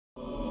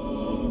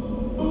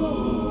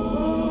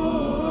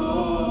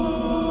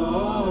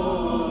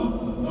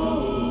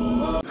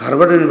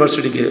Harvard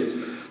ইউনিভার্সিটিকে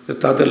যে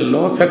তাদের ল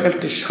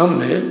ফ্যাকাল্টির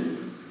সামনে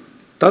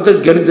তাদের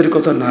জ্ঞানীদের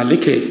কথা না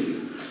লিখে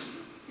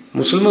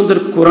মুসলমানদের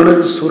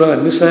কোরআনের সূরা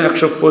নিসা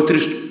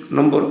 135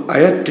 নম্বর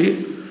আয়াতটি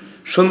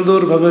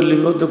সুন্দরভাবে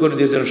লিপিবদ্ধ করে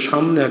দিয়েছেন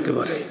সামনে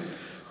একেবারে।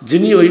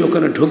 যিনি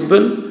ওখানে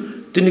ঢুকবেন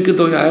তিনি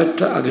কিন্তু ওই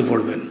আয়াতটা আগে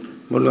পড়বেন।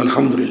 বলল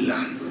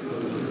আলহামদুলিল্লাহ।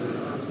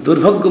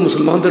 দুর্ভাগ্য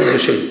মুসলমানদের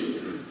দেশে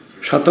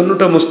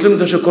 57টা মুসলিম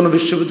দেশে কোনো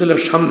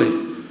বিশ্ববিদ্যালয়ের সামনে,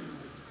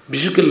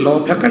 বিশেষ করে ল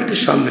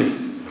ফ্যাকাল্টির সামনে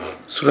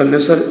সূরা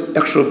নিসার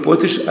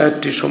 135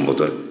 আয়াতটি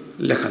সম্ভবত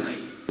লেখা নাই।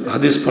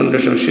 হাদিস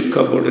ফাউন্ডেশন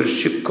শিক্ষা বোর্ডের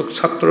শিক্ষক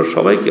ছাত্র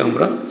সবাইকে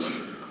আমরা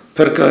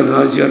ফেরকা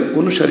নাজিয়ার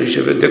অনুসারী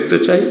হিসেবে দেখতে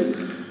চাই।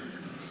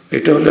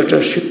 এটা হলো একটা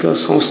শিক্ষা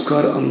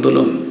সংস্কার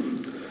আন্দোলন।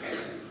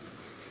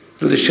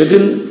 যদি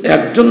সেদিন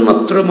একজন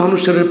মাত্র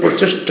মানুষের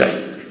প্রচেষ্টায়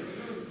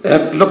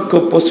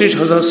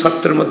 1,25,000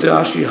 ছাত্রের মধ্যে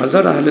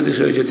 80,000 আহলে হাদিস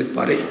হয়ে যেতে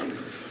পারে,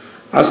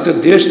 আজকে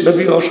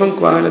দেশব্যাপী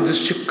অসংখ্য আহলে হাদিস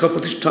শিক্ষা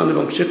প্রতিষ্ঠান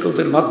এবং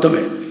শিক্ষকদের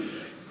মাধ্যমে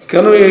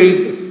কেন এই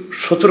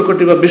 17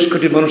 কোটি বা 20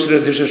 কোটি মানুষের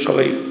দেশের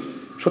সবাই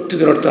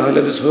সত্যিকার অর্থে আহলে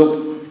হাদিস হোক,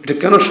 এটা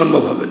কেন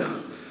সম্ভব হবে না?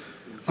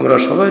 আমরা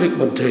সবাই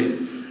মধ্যে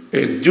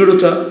এই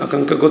দৃঢ়তা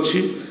আকাঙ্ক্ষা করছি।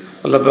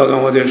 আল্লাহ পাক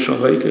আমাদের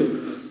সবাইকে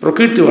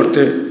প্রকৃত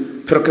অর্থে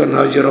ফেরকা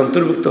নাজিয়ার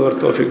অন্তর্ভুক্ত হওয়ার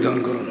তৌফিক দান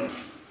করুন।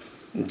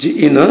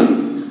 জিইনা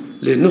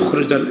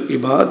লিনুখরিজাল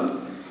ইবাদ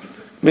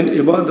মিন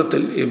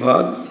ইবাদাতিল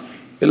ইবাদ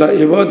ইলা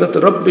ইবাদাত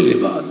রাব্বিল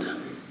ইবাদ।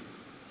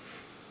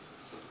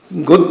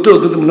 গদ্য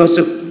কিন্তু মনে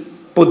হচ্ছে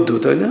পদ্য,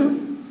 তাই না?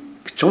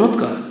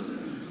 চমৎকার।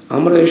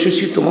 আমরা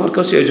এসেছি তোমার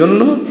কাছে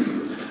এজন্য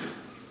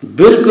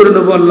বের করে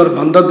নেব আল্লাহর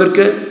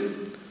বান্দাদেরকে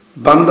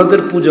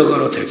বান্দাদের পূজা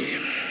করা থেকে,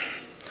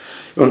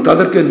 এবং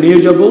তাদেরকে নিয়ে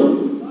যাব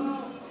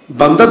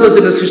বান্দাদের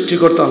জন্য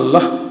সৃষ্টিকর্তা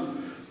আল্লাহ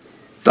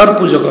তার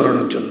পূজা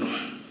করানোর জন্য।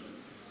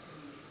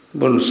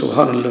 বলুন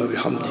সুবহানাল্লাহ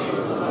বিহামদিহি।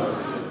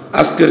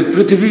 আজকের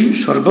পৃথিবী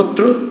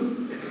সর্বত্র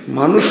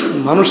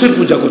মানুষের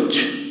পূজা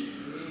করছে।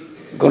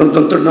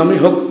 গণতন্ত্রের নামেই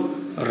হোক,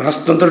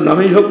 রাজতন্ত্রের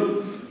নামেই হোক,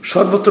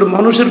 সর্বত্র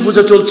মানুষের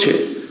পূজা চলছে,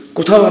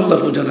 কোথাও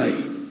আল্লাহর পূজা নাই।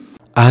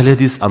 আহলে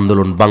হাদিস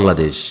আন্দোলন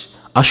বাংলাদেশ,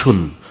 আসুন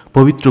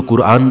পবিত্র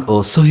কুরআন ও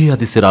সহিহ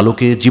হাদিসের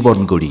আলোকে জীবন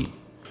গড়ি।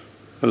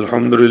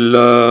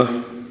 আলহামদুলিল্লাহ,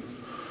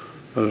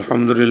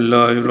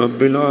 আলহামদুলিল্লাহি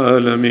রাব্বিল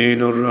আলামিন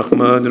আর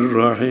রহমানির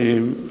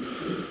রহিম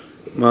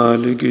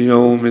মালিকি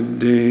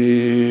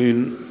ইয়াউমিদ্দিন।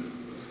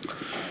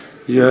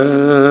 ইয়া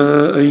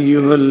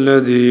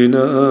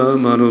আইয়ুহাল্লাযীনা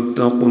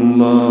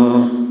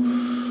আমানুত্তাকুল্লাহ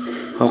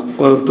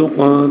হাক্কা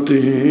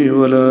তুকাতিহি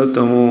ওয়া লা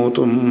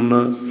তামুতুন্না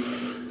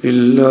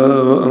ইল্লা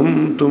ওয়া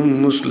আনতুম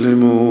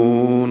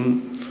মুসলিমুন।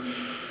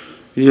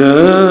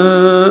 يا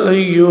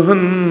أيها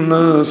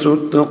الناس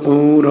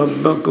اتقوا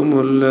ربكم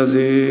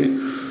الذي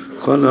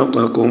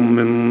خلقكم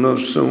من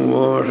نفس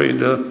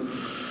واحدة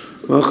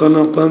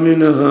وخلق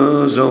منها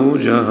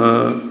زوجها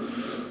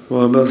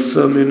وبث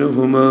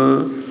منهما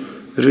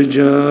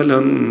رجالا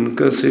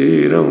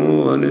كثيرا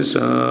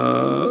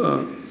ونساء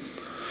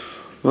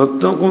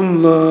واتقوا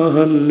الله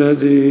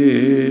الذي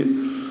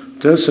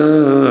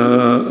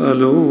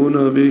تساءلون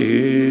به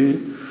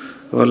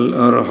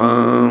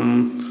والأرحام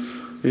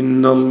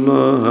إن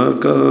الله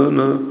كان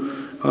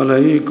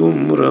عليكم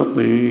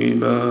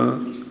رقيبا.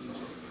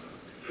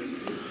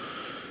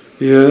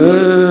 يا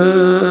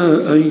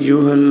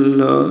أيها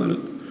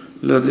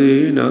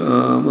الذين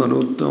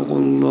آمنوا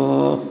اتقوا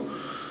الله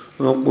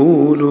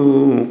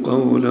وقولوا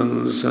قولا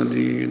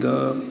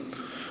سديدا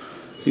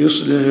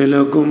يصلح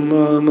لكم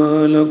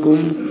أعمالكم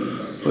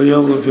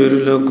ويغفر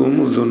لكم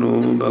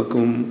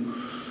ذنوبكم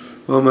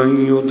ومن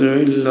يطع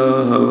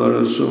الله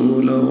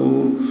ورسوله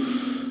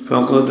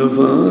فقد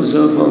فاز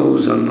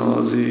فوزا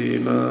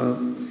عظيما.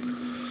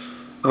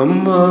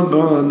 أما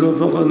بعد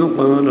فقد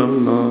قال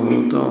الله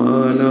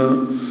تعالى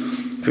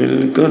في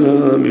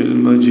الكلام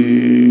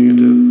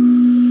المجيد: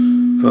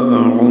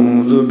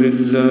 فأعوذ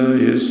بالله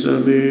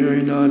السميع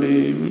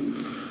العليم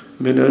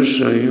من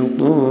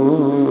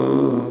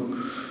الشيطان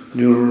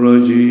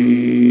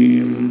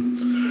الرجيم.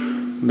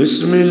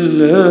 بسم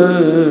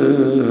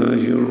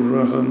الله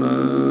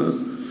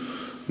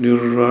الرحمن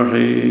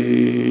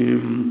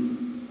الرحيم.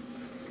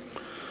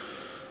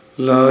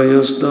 لا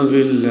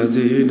يستوي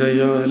الذين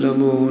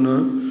يعلمون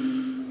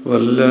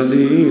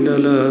والذين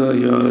لا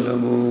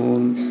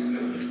يعلمون.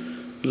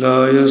 لا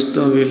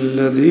يستوي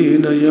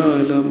الذين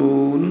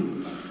يعلمون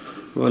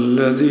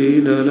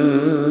والذين لا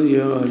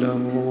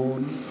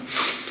يعلمون.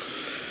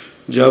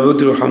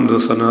 যাবতীয় হামদ ও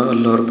সানা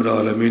আল্লাহ রাব্বুল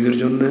আলামিনের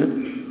জন্য,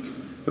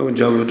 এবং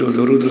যাবতীয়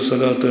দরুদ ও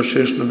সালাত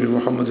শেষ নবী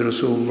মুহাম্মদ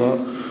রাসূলুল্লাহ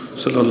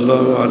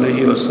সাল্লাল্লাহু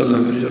আলাইহি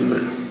ওয়াসাল্লামের জন্য।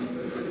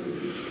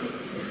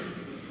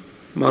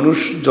 মানুষ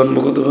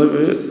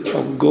জন্মগতভাবে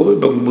অজ্ঞ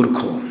এবং মূর্খ,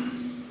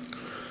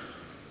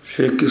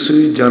 সে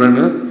কিছুই জানে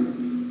না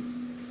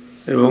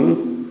এবং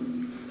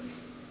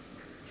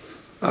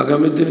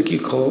আগামী দিন কি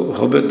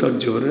হবে তার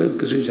জীবনে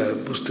কিছুই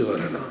বুঝতে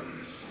পারে না।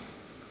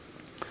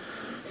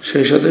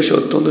 সেই সাথে সে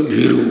অত্যন্ত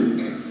ভীরু,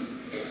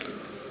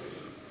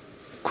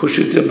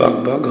 খুশিতে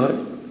বাঘ হয়,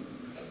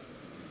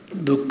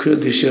 দুঃখে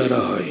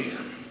দিশেহারা হয়।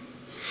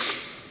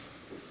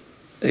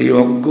 এই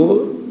অজ্ঞ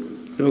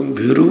এবং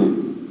ভীরু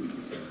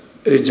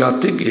এই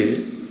জাতিকে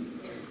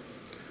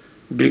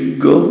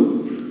বিজ্ঞ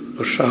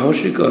ও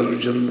সাহসী করার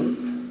জন্য,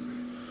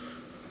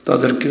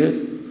 তাদেরকে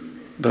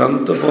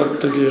ভ্রান্ত পথ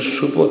থেকে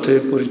সুপথে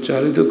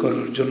পরিচালিত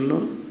করার জন্য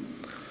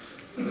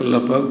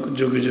আল্লাহ পাক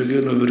যুগে যুগে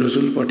নবী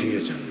রাসূল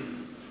পাঠিয়েছেন।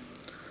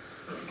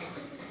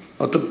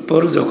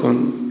 অতঃপর যখন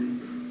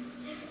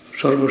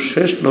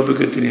সর্বশেষ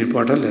নবীকে তিনি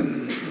পাঠালেন,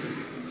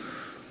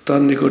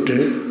 তার নিকটে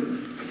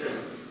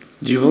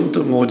জীবন্ত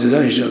মুজিজা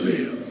হিসাবে,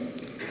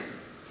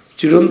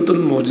 চিরন্তন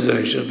মুজিজা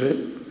হিসাবে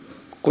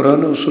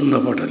কোরআন ও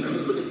সুন্নাহ পাঠালেন।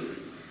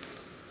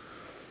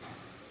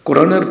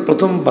 কোরআনের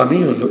প্রথম বাণী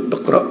হলো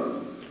ইকরা,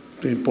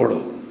 তুমি পড়ো।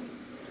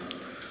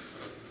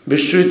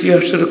 বিশ্ব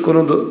ইতিহাসের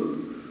কোনো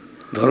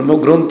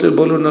ধর্মগ্রন্থে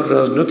বলুন আর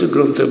রাজনৈতিক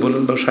গ্রন্থে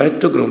বলুন বা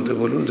সাহিত্য গ্রন্থে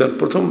বলুন, যার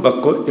প্রথম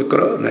বাক্য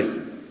ইকরা নাই,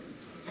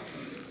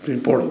 তুমি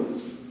পড়ো।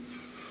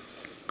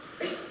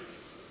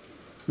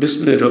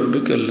 বিস্মি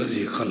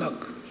রব্বিকাল্লাযী খালাক,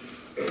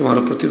 তোমার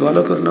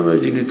প্রতিপালকের নামে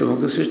যিনি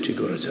তোমাকে সৃষ্টি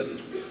করেছেন।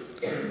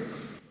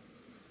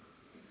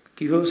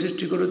 কিভাবে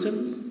সৃষ্টি করেছেন?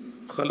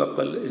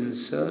 খালাকাল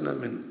ইনসানা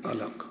মিন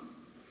আলাক,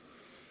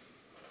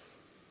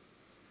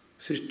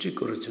 সৃষ্টি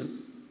করেছেন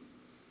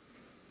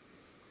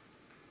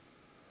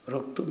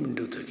রক্তপিণ্ড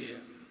থেকে।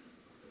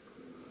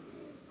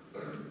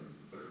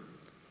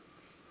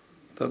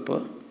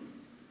 তারপর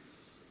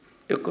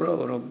ইকরা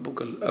ওয়া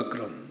রাব্বুকাল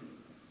আকরাম,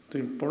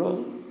 তুমি পড়ো,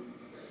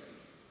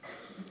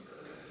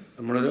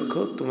 মনে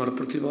রাখো তোমার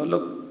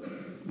প্রতিপালক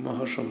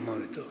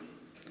মহাসম্মানিত।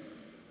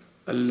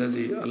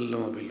 আল্লাযী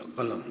আল্লামা বিল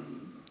কলম,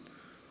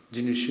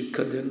 যিনি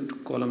শিক্ষা দেন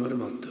কলমের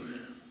মাধ্যমে।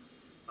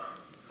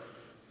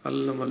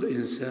 আল্লামাল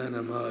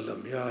ইনসানা মা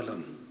লাম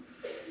ইয়ালাম,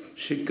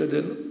 শিক্ষা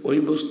দেন ওই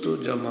বস্তু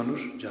যা মানুষ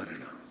জানে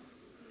না।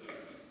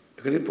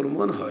 এখানে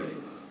প্রমাণ হয়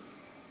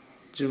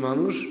যে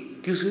মানুষ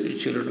কিছুই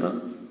ছিল না,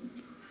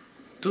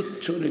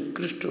 তুচ্ছ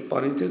নিকৃষ্ট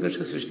পানি থেকে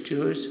সে সৃষ্টি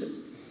হয়েছে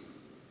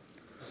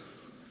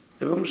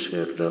এবং সে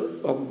একটা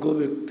অজ্ঞ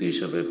ব্যক্তি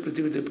হিসাবে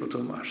পৃথিবীতে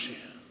প্রথম আসে।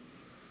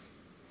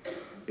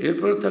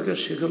 এরপর তাকে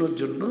শেখানোর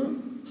জন্য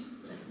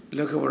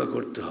লেখাপড়া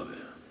করতে হবে,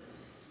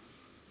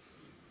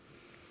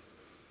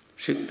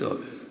 শিখতে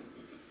হবে।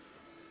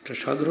 এটা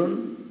সাধারণ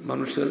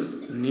মানুষের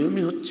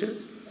নিয়মই হচ্ছে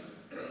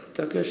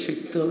তাকে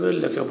শিখতে হবে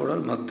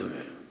লেখাপড়ার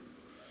মাধ্যমে।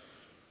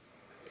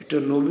 এটা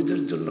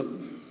নবীদের জন্য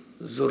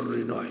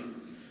জরুরি নয়,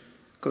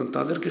 কারণ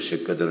তাদেরকে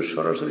শিক্ষা দেন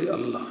সরাসরি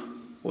আল্লাহ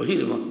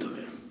ওহীর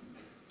মাধ্যমে।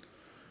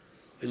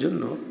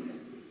 এজন্য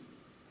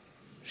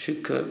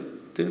শিক্ষা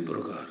তিন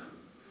প্রকার: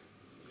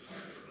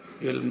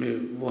 ইলমে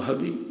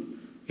ওয়াহাবি,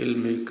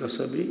 ইলমে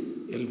কাসাবি,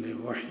 ইলমে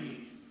ওয়াহি।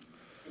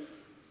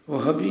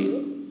 ওয়াহাবি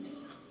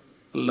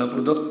আল্লাহ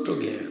প্রদত্ত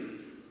জ্ঞান।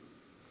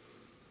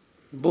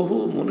 বহু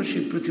মনীষী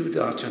পৃথিবীতে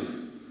আছেন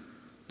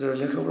যারা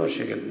লেখাপড়া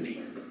শেখেননি,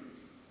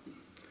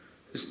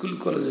 স্কুল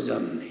কলেজে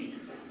যাননি।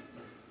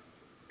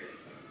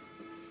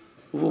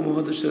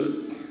 উপমহাদেশের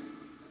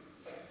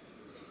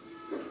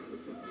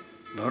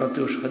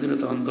ভারতীয়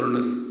স্বাধীনতা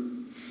আন্দোলনের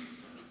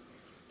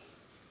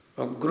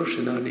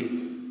অগ্রসেনানী,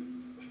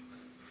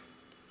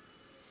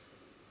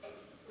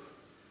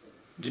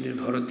 যিনি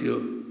ভারতীয়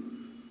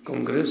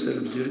কংগ্রেসের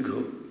দীর্ঘ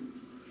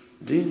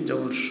দিন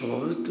যাবৎ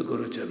সভাপতিত্ব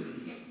করেছেন,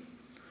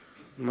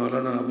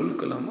 মাওলানা আবুল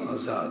কালাম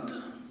আজাদ,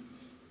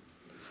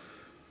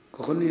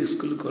 কখনই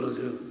স্কুল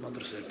কলেজে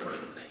মাদ্রাসায়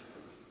পড়েন নাই।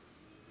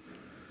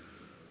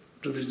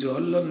 যদি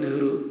জওহরলাল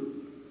নেহরু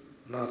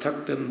না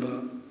থাকতেন বা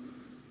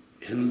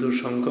হিন্দু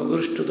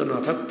সংখ্যাগরিষ্ঠতা না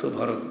থাকতো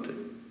ভারতে,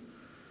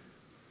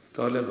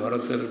 তাহলে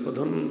ভারতের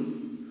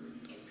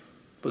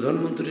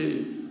প্রধানমন্ত্রী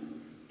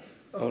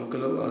আবুল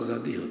কালাম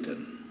আজাদই হতেন।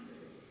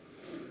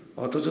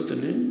 অথচ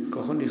তিনি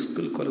কখন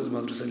স্কুল কলেজ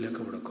মাদ্রাসায়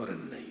লেখাপড়া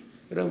করেন নাই।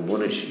 এরা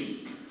মনীষী,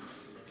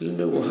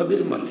 ইলমে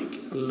ওয়াহাবির মালিক,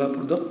 আল্লাহ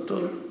প্রদত্ত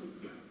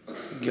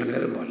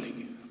জ্ঞানের মালিক।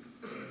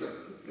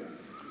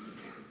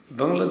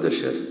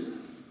 বাংলাদেশের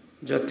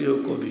জাতীয়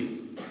কবি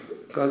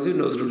কাজী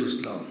নজরুল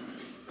ইসলাম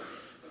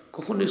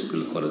কখন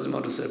স্কুল কলেজ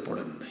মাদ্রাসায়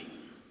পড়েন নাই।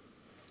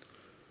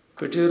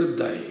 পেটের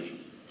দায়,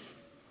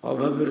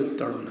 অভাবের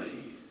তাড়নায়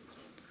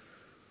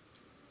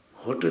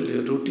হোটেলে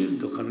রুটির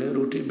দোকানে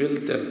রুটি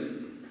বেলতেন,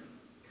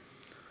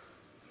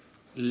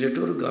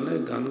 লেটোর গানে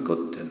গান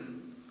করতেন,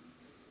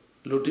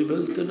 রুটি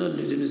বেলতেন আর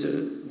নিজে নিজে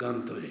গান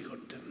তৈরি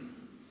করতেন।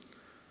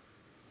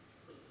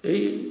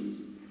 এই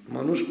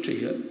মানুষটি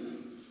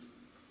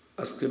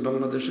আজকে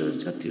বাংলাদেশের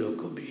জাতীয়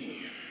কবি।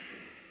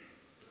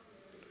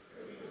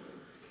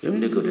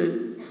 এমনি করে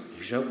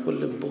হিসাব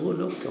করলে বহু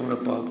লোককে আমরা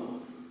পাব।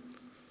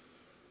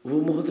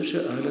 উপমহাদেশে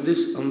আহলে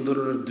হাদিস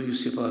আন্দোলনের দুই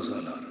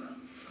সিপাহসালার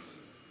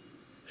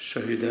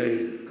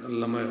শহীদাইন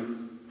আল্লামা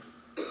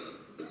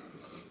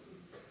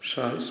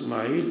শাহ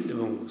ইসমাইল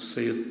এবং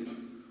সৈয়দ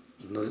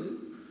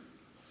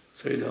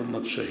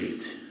আহমদ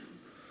শহীদ।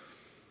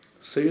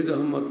 সৈয়দ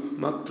আহমদ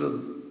মাত্র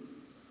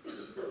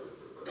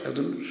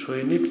একজন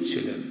সৈনিক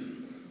ছিলেন,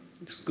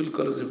 স্কুল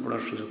কলেজে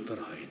পড়ার সুযোগ তার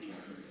হয়নি।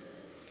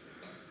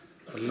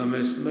 আল্লামা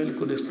ইসমাইল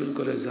কোন স্কুল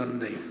কলেজ যান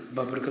নাই,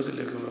 বাপের কাছে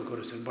লেখাপড়া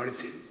করেছেন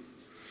বাড়িতে।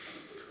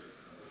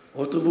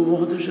 অত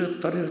উপমহাদেশের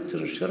তারাই হচ্ছে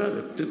সেরা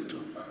ব্যক্তিত্ব।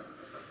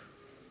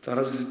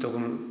 তারা যদি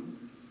তখন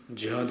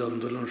জিহাদ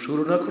আন্দোলন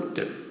শুরু না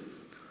করতেন,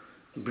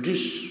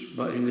 ব্রিটিশ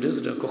বা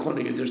ইংরেজরা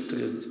কখনোই এই দেশ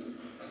থেকে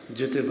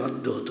যেতে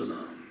বাধ্য হতো না।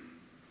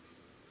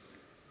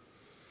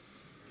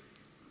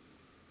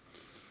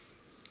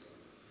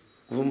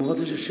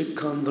 উপমহাদেশের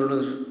শিক্ষা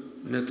আন্দোলনের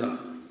নেতা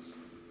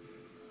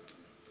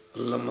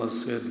আল্লামা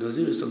সৈয়দ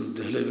নজির হোসেন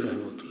দেহলেভি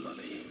রহমতুল্লাহ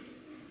আলাইহি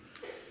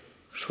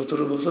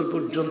 17 বছর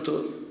পর্যন্ত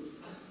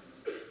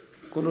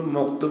কোনো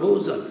মক্তব্যও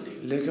জাননি,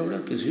 লেখাপড়া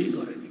কিছুই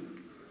করেনি,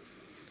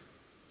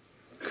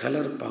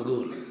 খেলার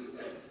পাগল,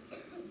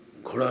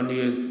 ঘোড়া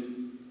নিয়ে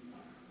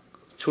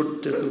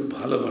ছুটতে খুব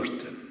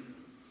ভালোবাসতেন।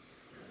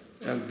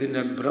 একদিন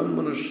এক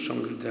ব্রাহ্মণের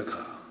সঙ্গে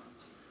দেখা,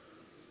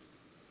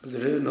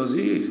 রে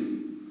নজির,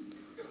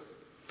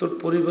 তোর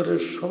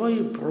পরিবারের সবাই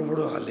বড়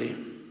বড় আলেম,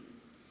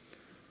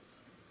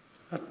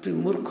 আর তুই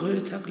মূর্খ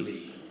হয়ে থাকলি।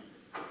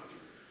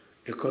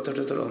 এ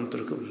কথাটা তোর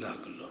অন্তরে খুব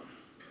লাগলো।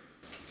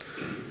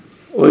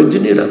 ওই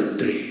দিনই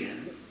রাত্রে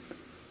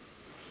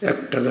 1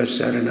 টাকা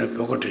চারানা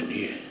পকেটে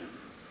নিয়ে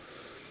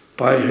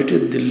পায়ে হেঁটে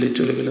দিল্লি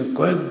চলে গেলেন,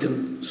 কয়েকদিন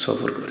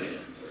সফর করে,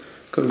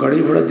 কারণ গাড়ি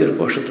ভাড়া দেওয়ার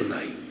পয়সা তো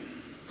নাই।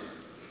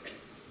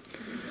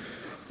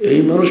 এই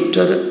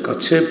মানুষটার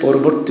কাছে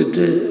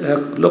পরবর্তীতে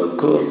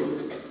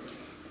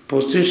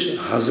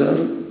 1,25,000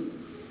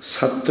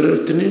 ছাত্রের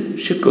তিনি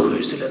শিক্ষক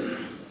হয়েছিলেন।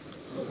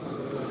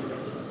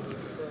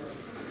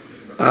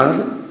 আর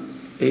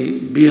এই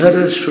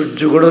বিহারের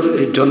সূর্যগড়ের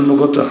এই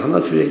জন্মগত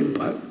হানাফি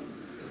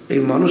এই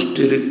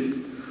মানুষটির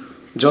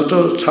যত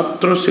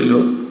ছাত্র ছিল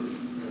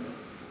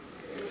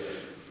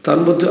তার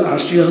মধ্যে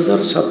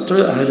 80,000 ছাত্র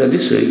আহলে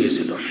হাদিস হয়ে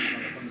গিয়েছিল।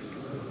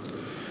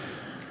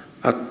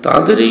 আর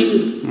তাদেরই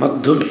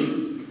মাধ্যমে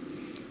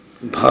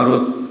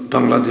ভারত,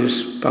 বাংলাদেশ,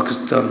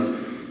 পাকিস্তান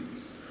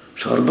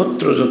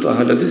সর্বত্র যত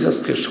আহলে হাদিস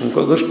আজকে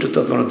সংখ্যাগরিষ্ঠতা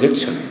আপনারা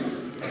দেখছেন,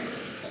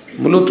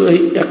 মূলত এই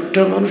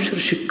একটা মানুষের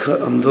শিক্ষা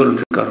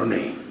আন্দোলনের কারণে।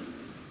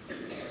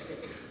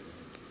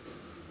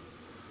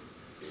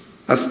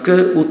 আজকে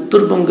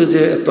উত্তরবঙ্গে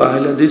যে এত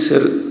আহলে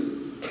হাদিসের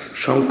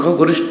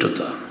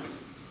সংখ্যাগরিষ্ঠতা,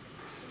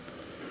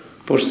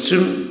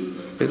 পশ্চিম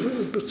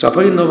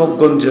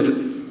চাঁপাইনবাবগঞ্জের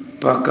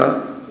পাকা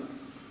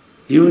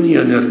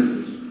ইউনিয়নের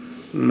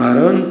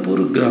নারায়ণপুর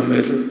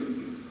গ্রামের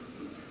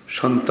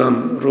সন্তান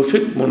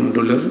রফিক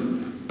মণ্ডলের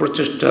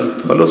প্রচেষ্টার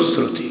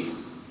ফলশ্রুতি।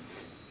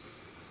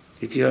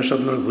 ইতিহাস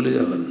আপনারা ভুলে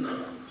যাবেন না।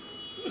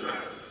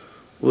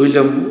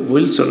 উইলিয়াম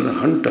উইলসন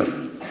হান্টার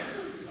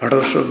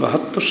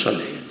 1872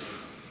 সালে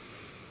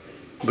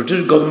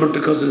ব্রিটিশ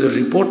গভর্নমেন্টের কাছে যে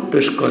রিপোর্ট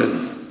পেশ করেন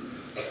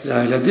যে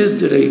আহলে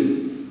হাদিসদের এই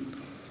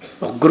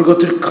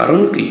অগ্রগতির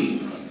কারণ কি,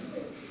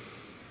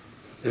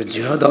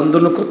 জিহাদ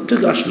আন্দোলন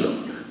কোত্থেকে আসলো,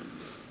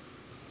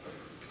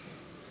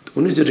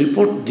 উনি যে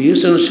রিপোর্ট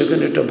দিয়েছেন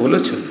সেখানে এটা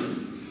বলেছেন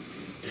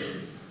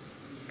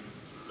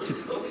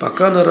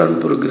পাকা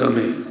নারায়ণপুর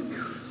গ্রামে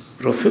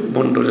রফিক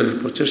মণ্ডলের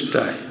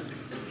প্রচেষ্টায়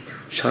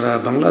সারা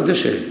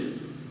বাংলাদেশে,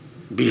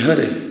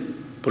 বিহারে,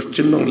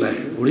 পশ্চিমবাংলায়,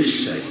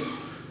 উড়িষ্যায়,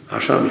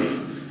 আসামে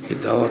এই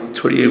দাওয়াত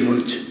ছড়িয়ে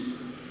পড়েছে।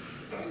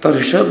 তার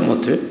হিসাব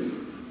মতে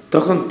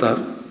তখন তার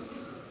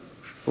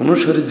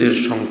অনুসারীদের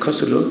সংখ্যা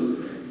ছিল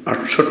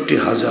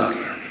 68,000।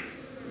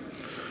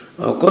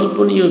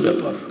 অকল্পনীয়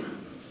ব্যাপার।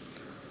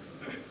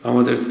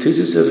 আমাদের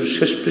থিসিসের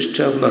শেষ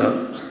পৃষ্ঠে আপনারা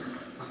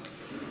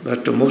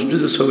একটা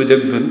মসজিদের ছবি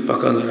দেখবেন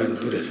পাকা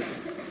নারায়ণপুরের।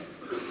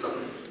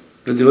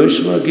 যদি ওই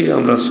সময় গিয়ে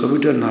আমরা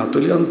ছবিটা না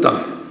তুলে আনতাম,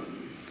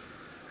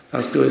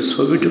 আজকে ওই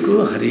ছবিটুকু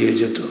হারিয়ে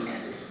যেত।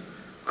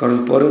 কারণ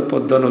পরে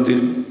পদ্মা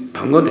নদীর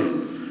ভাঙনে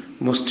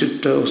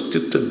মসজিদটা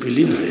অস্তিত্ব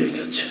বিলীন হয়ে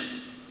গেছে।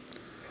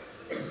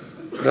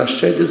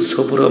 রাজশাহীতে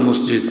সপুরা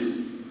মসজিদ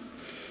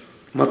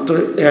মাত্র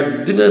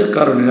একদিনের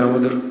কারণে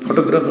আমাদের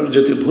ফটোগ্রাফার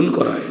যদি ভুল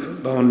করায়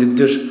বা আমার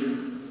নির্দেশ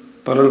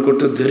পালন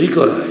করতে দেরি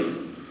করায়,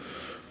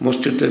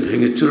 মসজিদটা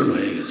ভেঙে চূর্ণ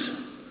হয়ে গেছে,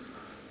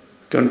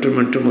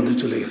 ক্যান্টনমেন্টের মধ্যে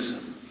চলে গেছে।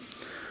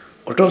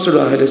 ওটাও ছিল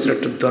আহলে হাদিসের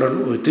একটা দারুণ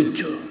ঐতিহ্য।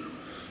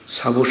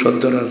 সাবু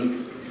সর্দার আর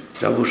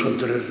জাবু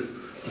সর্দারের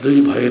 2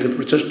 ভাইয়ের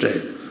প্রচেষ্টায়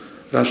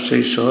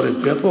রাজশাহী শহরে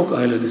ব্যাপক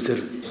আহলে হাদিসের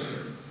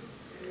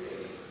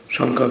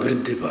সংখ্যা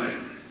বৃদ্ধি পায়।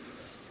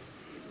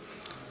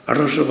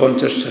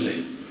 1850 সালে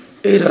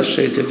এই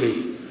রাজশাহী থেকেই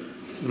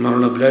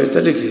মাওলানা বিলায়েত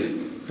আলীকে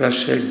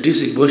রাজশাহীর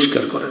ডিসি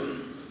বহিষ্কার করেন।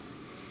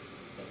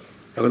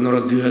 এখন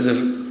আমরা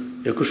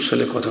 2021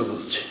 সালে কথা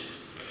বলছি।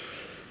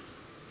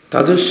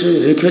 তাদের সে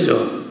রেখে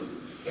যাওয়া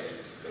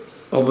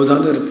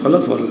অবদানের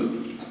ফলাফল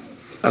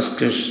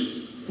আজকে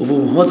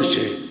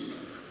উপমহাদেশে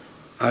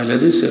আহলে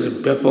হাদিসের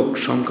ব্যাপক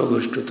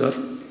সংখ্যাগরিষ্ঠতার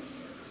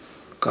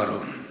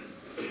কারণ।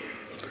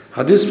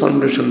 হাদিস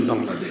ফাউন্ডেশন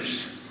বাংলাদেশ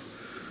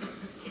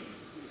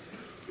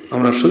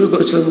আমরা শুরু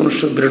করেছিলাম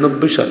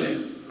 1992 সালে।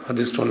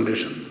 হাদিস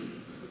ফাউন্ডেশন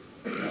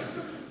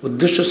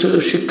উদ্দেশ্য ছিল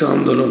শিক্ষা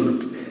আন্দোলন,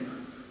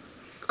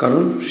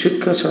 কারণ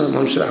শিক্ষা ছাড়া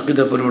মানুষের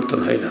আকীদা পরিবর্তন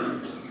হয় না।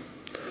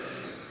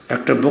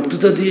 একটা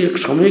বক্তৃতা দিয়ে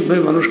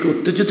সাময়িকভাবে মানুষকে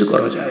উত্তেজিত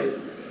করা যায়,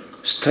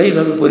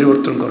 স্থায়ীভাবে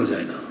পরিবর্তন করা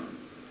যায় না।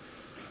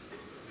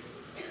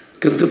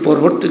 কিন্তু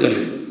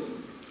পরবর্তীকালে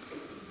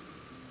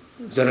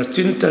যারা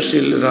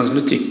চিন্তাশীল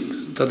রাজনীতিক,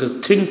 তাদের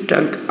থিঙ্ক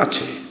ট্যাঙ্ক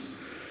আছে,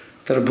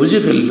 তারা বুঝে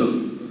ফেলল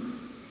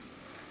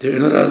যে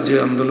এনারা যে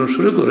আন্দোলন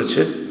শুরু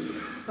করেছে,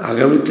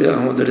 আগামীতে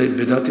আমাদের এই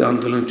বেদাতি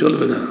আন্দোলন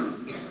চলবে না।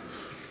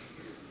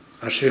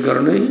 আর সে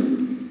কারণেই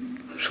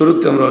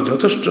শুরুতে আমরা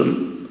যথেষ্ট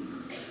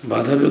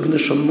বাধা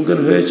বিঘ্নের সম্মুখীন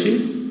হয়েছি।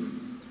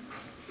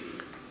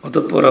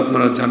 অতঃপর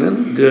আপনারা জানেন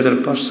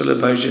 2005 সালে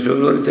 22শে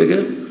ফেব্রুয়ারি থেকে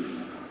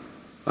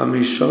আমি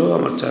সহ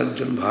আমার 4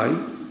 জন ভাই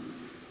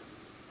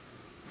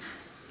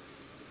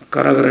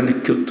কারাগারে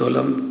নিক্ষিপ্ত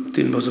হলাম।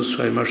 3 বছর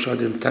 6 মাস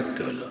স্বাধীন থাকতে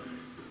হলো।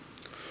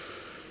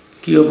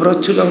 কি অপরাধ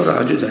ছিল আমরা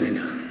আজও জানি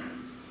না,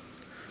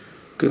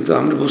 কিন্তু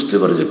আমরা বুঝতে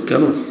পারি যে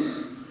কেন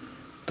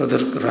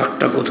তাদের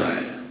রাগটা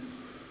কোথায়।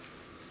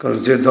 কারণ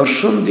যে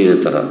দর্শন দিয়ে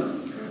তারা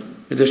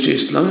এদেশে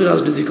ইসলামী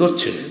রাজনীতি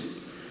করছে,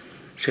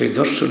 সেই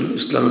দর্শন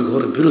ইসলামের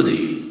ঘোর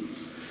বিরোধী।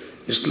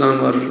 ইসলাম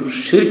আর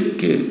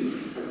শিরককে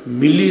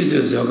মিলিয়ে যে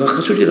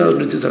জগাখাচুড়ি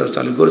রাজনীতি তারা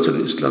চালু করেছেন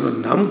ইসলামের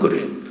নাম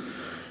করে,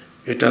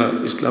 এটা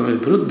ইসলামের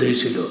বিরুদ্ধেই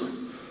ছিল।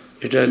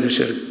 এটা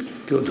দেশের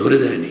কেউ ধরে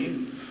দেয়নি।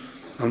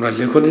 আমরা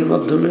লেখনীর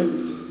মাধ্যমে,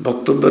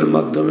 বক্তব্যের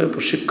মাধ্যমে,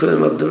 প্রশিক্ষণের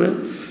মাধ্যমে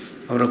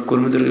আমরা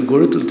কর্মীদেরকে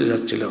গড়ে তুলতে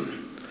যাচ্ছিলাম,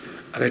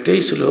 আর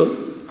এটাই ছিল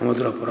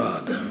আমাদের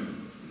অপরাধ।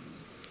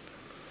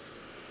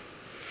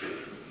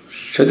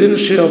 সেদিন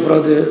সে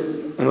অপরাধে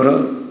আমরা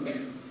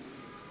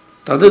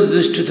তাদের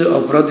দৃষ্টিতে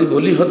অপরাধী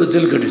বলেই হয়তো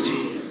জেল কেটেছি,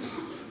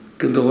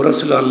 কিন্তু ওরা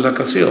ছিল আল্লাহর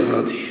কাছে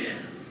অপরাধী।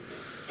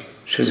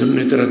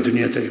 সেজন্যই তারা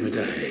দুনিয়া থেকে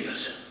বিদায় হয়ে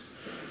গেছে।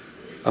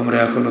 আমরা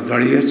এখনো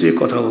দাঁড়িয়ে আছি,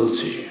 কথা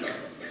বলছি।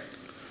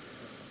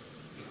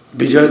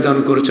 বিজয় দান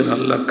করেছেন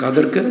আল্লাহ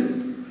কাদেরকে?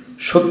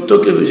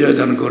 সত্যকে বিজয়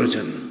দান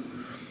করেছেন।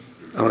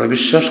 আমরা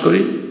বিশ্বাস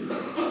করি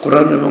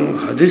কোরআন এবং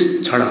হাদিস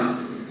ছাড়া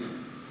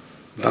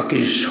বাকি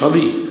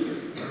সবই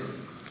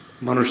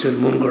মানুষের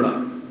মন গড়া।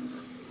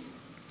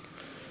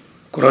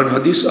 কোরআন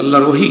হাদিস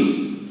আল্লাহর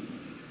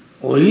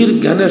ওহির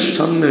জ্ঞানের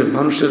সামনে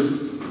মানুষের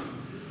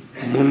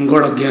মন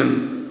গড়া জ্ঞান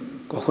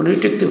কখনোই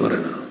টিকতে পারে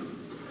না।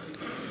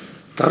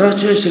 তারা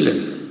চেয়েছিলেন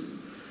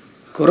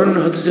কোরআন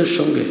হাদিসের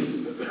সঙ্গে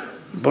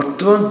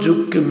বর্তমান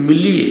যুগকে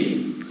মিলিয়ে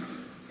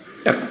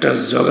একটা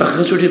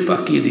জগাখাচুড়ি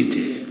পাকিয়ে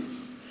দিতে,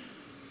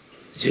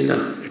 যে না,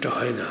 এটা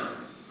হয় না।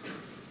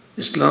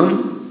 ইসলাম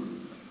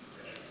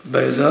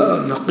বাইজা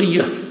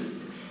নকিয়া,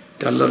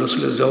 এটা আল্লাহ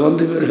রসুলের জবান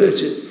দিয়ে বের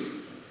হয়েছে।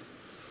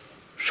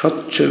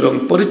 স্বচ্ছ এবং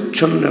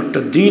পরিচ্ছন্ন একটা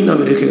দিন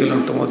আমি রেখে গেলাম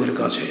তোমাদের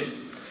কাছে।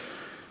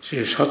 সে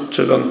স্বচ্ছ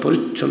এবং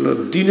পরিচ্ছন্ন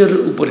দিনের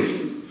উপরে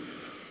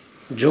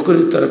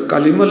যখনই তারা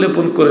কালিমা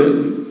লেপন করে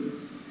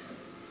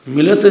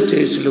মিলাতে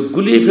চেয়েছিল,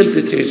 গুলিয়ে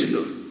ফেলতে চেয়েছিল।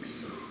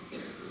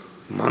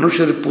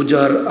 মানুষের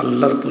পূজার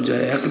আল্লাহর পূজা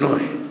এক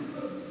নয়।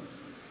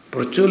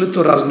 প্রচলিত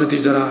রাজনীতি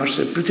যারা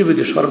আসে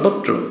পৃথিবীতে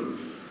সর্বত্র,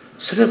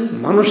 সেটা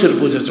মানুষের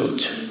পূজা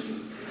চলছে।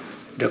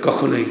 এটা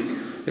কখনোই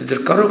এদের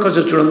কারো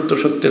কাছে চূড়ান্ত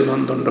সত্যের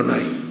মানদণ্ড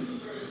নাই,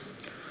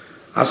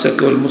 আছে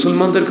কেবল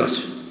মুসলমানদের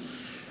কাছে।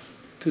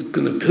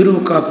 কিন্তু ভীরু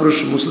কাপুরুষ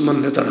মুসলমান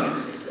নেতারা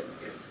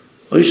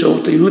ওই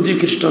সমস্ত ইহুদি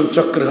খ্রিস্টান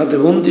চক্রের হাতে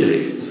বন্দী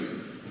হয়ে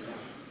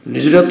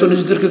নিজেরা তো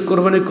নিজেদেরকে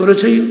কোরবানি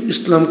করেছেই,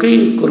 ইসলামকেই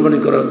কোরবানি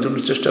করার জন্য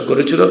চেষ্টা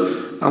করেছিল।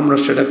 আমরা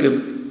সেটাকে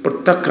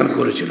প্রত্যাখ্যান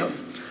করেছিলাম।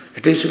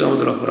 এটাই ছিল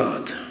আমাদের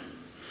অপরাধ।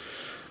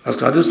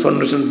 আজকে হাদিস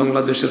ফাউন্ডেশন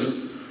বাংলাদেশের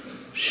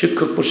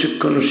শিক্ষক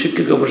প্রশিক্ষণ ও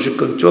শিক্ষিকা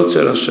প্রশিক্ষণ চলছে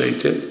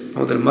রাজশাহীতে,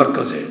 আমাদের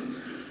মার্কাজে।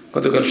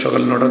 গতকাল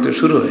সকাল 9টাতে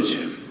শুরু হয়েছে।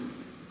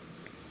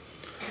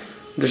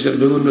 দেশের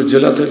বিভিন্ন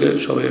জেলা থেকে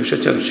সবাই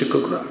এসেছেন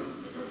শিক্ষকরা।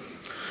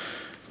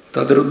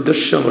 তাদের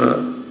উদ্দেশ্যে আমরা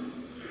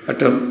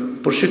একটা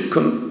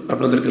প্রশিক্ষণ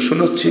আপনাদেরকে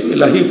শোনাচ্ছি,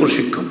 ইলাহি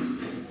প্রশিক্ষণ।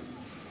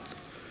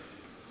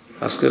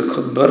 আজকের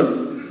খুতবার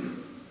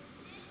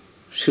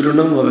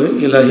শিরোনাম হবে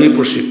ইলাহি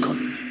প্রশিক্ষণ।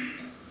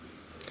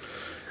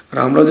 আর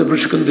আমরা যে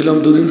প্রশিক্ষণ দিলাম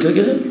 2 দিন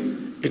থেকে,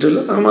 এটা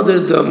হলো আমাদের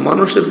দেওয়া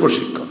মানুষের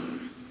প্রশিক্ষণ।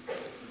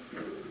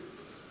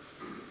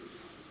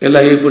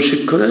 ইলাহি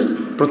প্রশিক্ষণে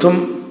প্রথম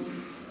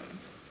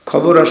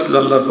খবর আসলো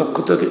আল্লাহর পক্ষ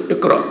থেকে,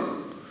 ইকরা,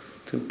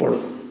 তুমি পড়ো।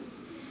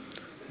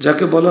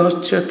 যাকে বলা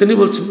হচ্ছে তিনি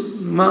বলছেন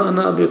মা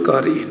আনা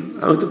বেকারিন,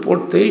 আমি তো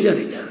পড়তেই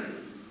জানি না।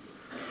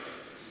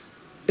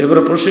 এবার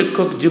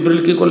প্রশিক্ষক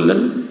জিবরিল কি করলেন?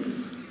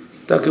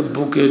 তাকে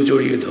বুকে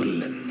জড়িয়ে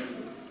ধরলেন,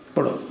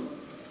 পড়ো।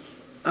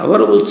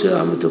 আবার বলছে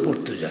আমি তো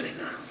পড়তে জানি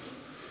না।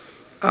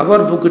 আবার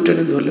বুকে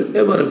টেনে ধরলেন,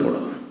 এবারে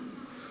পড়ো।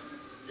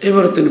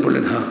 এবারে তিনি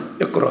বললেন হ্যাঁ,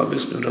 ইকরা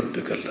বিসমি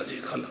রাব্বিকাল্লাযী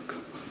খালাক।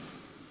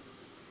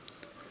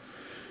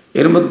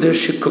 এর মধ্যে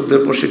শিক্ষকদের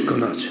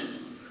প্রশিক্ষণ আছে।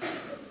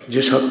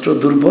 যে ছাত্র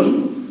দুর্বল,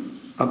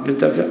 আপনি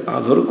তাকে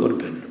আদর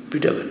করবেন,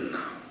 পিটাবেন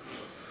না।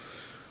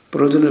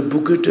 প্রয়োজনে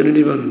বুকে টেনে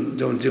নেবেন,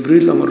 যেমন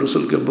জিবরিল আমার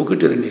রসুলকে বুকে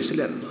টেনে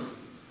নিয়েছিলেন।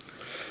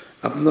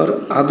 আপনার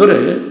আদরে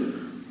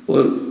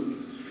ওর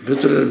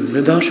ভেতরের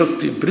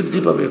মেধাশক্তি বৃদ্ধি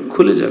পাবে,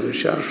 খুলে যাবে,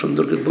 সে আরো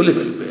সুন্দরকে বলে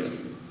ফেলবে।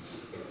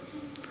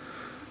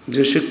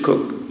 যে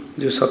শিক্ষক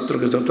যে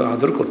ছাত্রকে যত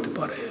আদর করতে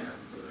পারে,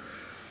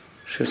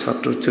 সে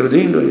ছাত্র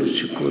চিরদিন ওই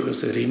শিক্ষকের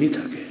কাছে ঋণী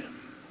থাকে।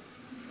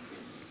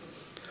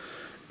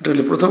 এটা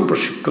হলো প্রথম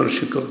প্রশিক্ষণ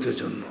শিক্ষকদের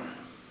জন্য।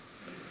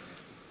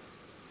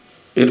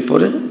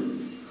 এরপরে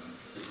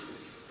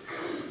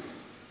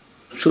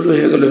শুরু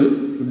হয়ে গেল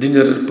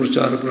দিনের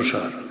প্রচার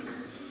প্রসার।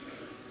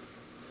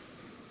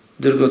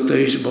 দীর্ঘ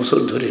 23 বছর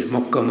ধরে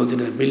মক্কা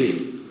মদিনায় মিলে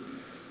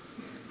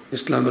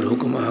ইসলামের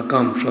হুকুম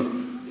হাকাম সব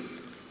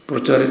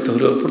প্রচারিত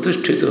হলো,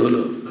 প্রতিষ্ঠিত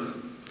হলো।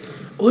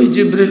 ওই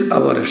জিবরিল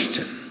আবার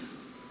এসছেন।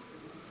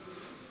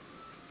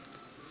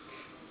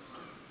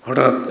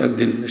 হঠাৎ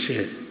একদিন এসে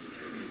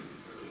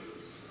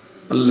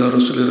আল্লাহ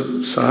রসুলের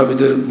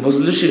সাহাবীদের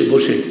মজলিসে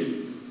বসে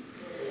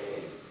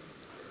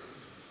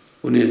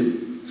উনি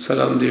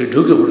সালাম দিয়ে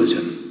ঢুকে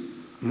পড়েছেন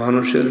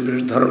মানুষের বেশ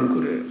ধারণ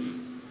করে।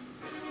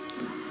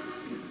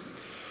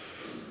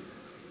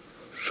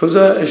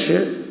 সোজা এসে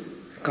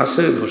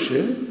কাছে বসে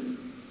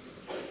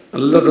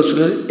আল্লাহ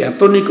রসুলের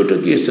এত নিকটে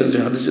গিয়েছেন যে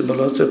হাদিসে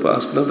বলা হচ্ছে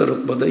আসনাদা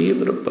রূপবাদাইয়ে,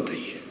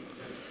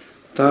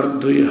 তার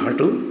দুই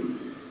হাঁটু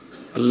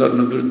আল্লাহ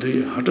নবীর দুই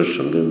হাঁটুর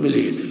সঙ্গে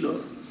মিলিয়ে দিল।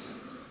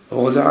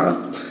 ওয়াজা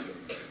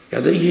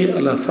ইয়াদাইহি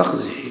আলা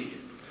ফাখজিহি,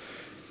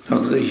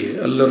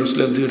 আল্লাহ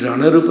রসুলের দুই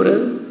রানের উপরে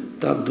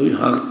তার দুই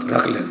হাত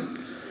রাখলেন।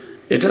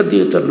 এটা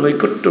দিয়ে তার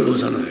নৈকট্য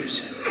বোঝানো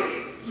হয়েছে।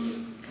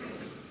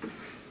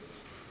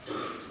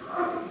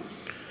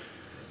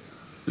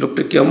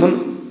 লোকটা কেমন?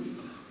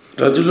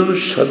 রাজুলুন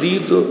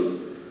শাদীদ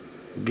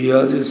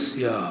বিয়াজ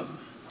সিয়াব,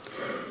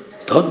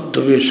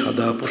 ধবধবে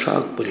সাদা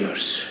পোশাক পরে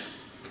আসছে।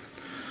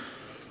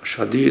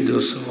 শাদীদ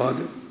সওয়াদ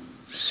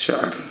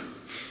শা'r,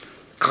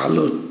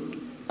 কালো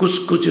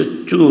কুচকুচে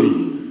চুল।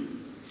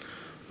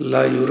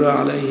 লা ইউরা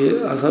আলাইহি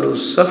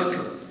আসারুস সফর,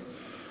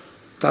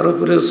 তার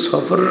উপরে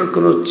সফরের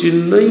কোনো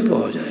চিহ্নই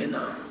পাওয়া যায়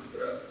না।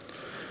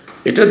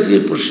 এটা দিয়ে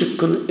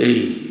প্রশিক্ষণ এই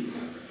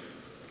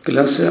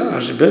ক্লাসে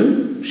আসবেন,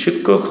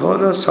 শিক্ষক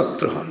হন আর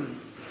ছাত্র হন,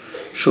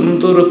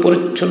 সুন্দর ও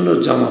পরিচ্ছন্ন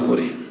জামা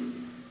পরে।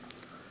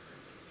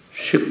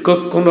 শিক্ষক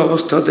কোন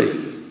অবস্থাতেই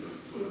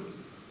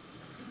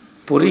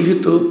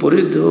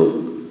পরিধেয়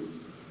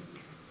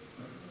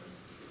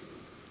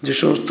যে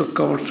সমস্ত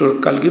কাপড় চোপড়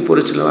কালকে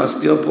পরেছিলাম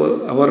আজকে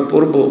আবার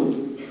পরব,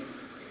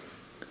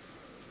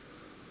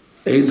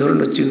 এই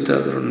ধরনের চিন্তা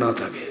যেন না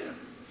থাকে।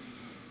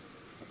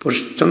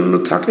 পরিচ্ছন্ন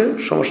থাকে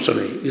সমস্যা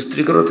নেই,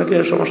 ইস্ত্রি করা থাকে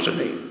সমস্যা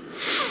নেই।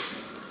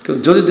 কিন্তু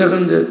যদি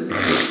দেখেন যে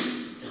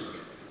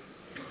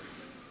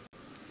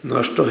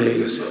নষ্ট হয়ে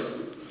গেছে,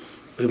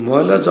 ওই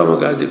ময়লা জামা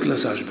গায়ে দিয়ে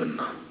ক্লাসে আসবেন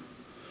না।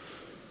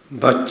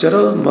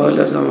 বাচ্চারাও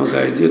ময়লা জামা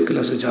গায়ে দিয়ে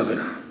ক্লাসে যাবে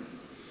না,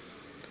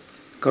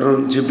 কারণ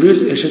জিবরিল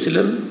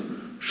এসেছিলেন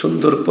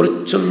সুন্দর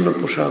পরিচ্ছন্ন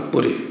পোশাক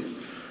পরে।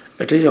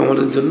 এটাই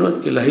আমাদের জন্য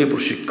ইলাহি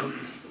প্রশিক্ষণ।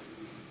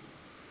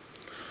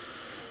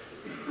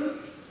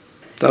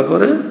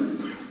 তারপরে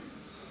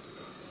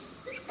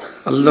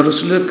আল্লাহ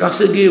রসুলের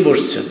কাছে গিয়ে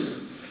বসছেন।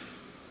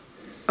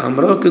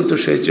 আমরাও কিন্তু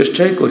সেই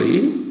চেষ্টাই করি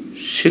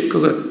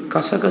শিক্ষকের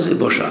কাছাকাছি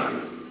বসার।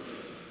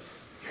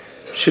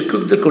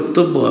 শিক্ষকদের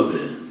কর্তব্য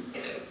হবে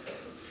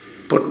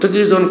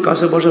প্রত্যেকেই যখন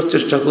কাছে বসার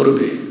চেষ্টা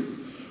করবে,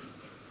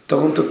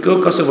 তখন তো কেউ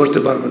কাছে বসতে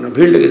পারবে না,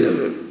 ভিড় লেগে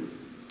যাবে।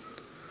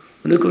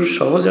 উনি খুব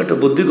সহজে একটা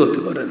বুদ্ধি করতে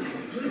পারেন,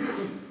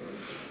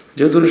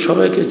 যেহেতু উনি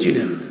সবাইকে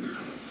চিনেন।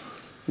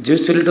 যে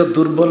ছেলেটা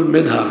দুর্বল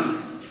মেধা,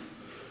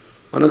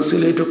 অনেক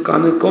ছেলে একটু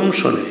কানে কম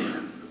শোনে,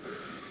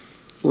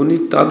 উনি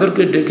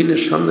তাদেরকে ডেকে নিয়ে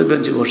সামনে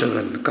বেঞ্চে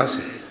বসাবেন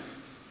কাছে।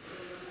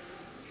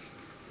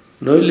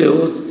 নইলে ও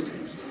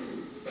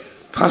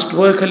ফার্স্ট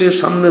বয় খালি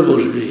সামনে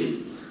বসবে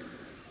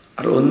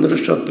আর অন্যরা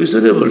সব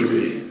পিছনে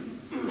বসবে।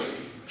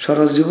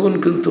 সারা জীবন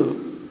কিন্তু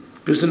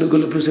পিছনে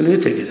গুলো পিছনেই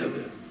থেকে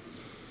যাবে।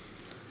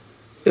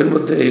 এর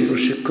মধ্যে এই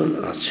প্রশিক্ষণ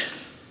আছে।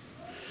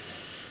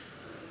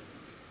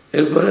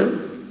 এরপরে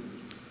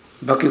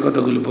বাকি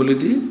কথাগুলো বলে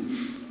দিই।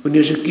 উনি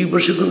এসে কি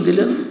প্রশিক্ষণ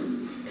দিলেন?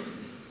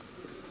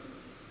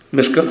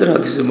 মেশকাতের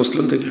হাদিসে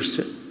মুসলিম থেকে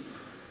এসছে,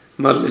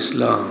 মাল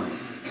ইসলাম,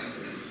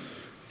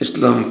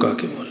 ইসলাম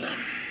কাকে বলে?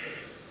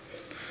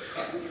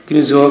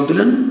 তিনি জবাব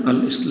দিলেন,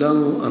 আল ইসলাম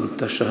আন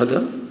তাশহাদা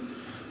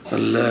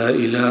আল্লা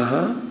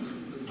ইলাহা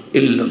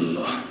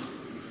ইল্লাল্লাহ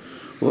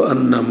ওয়া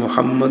আন্না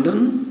মুহাম্মাদান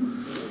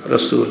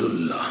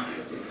রাসূলুল্লাহ।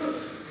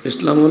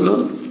 ইসলাম হলো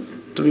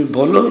তুমি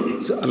বলো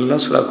যে আল্লাহ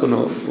ছাড়া কোনো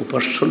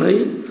উপাস্য নেই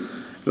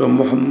এবং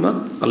মুহাম্মদ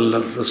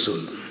আল্লাহর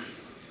রসুল।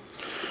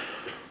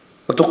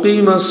 ওয়া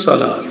তুকিমাস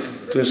সালাত,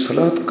 তুমি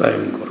সালাত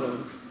কায়েম করো।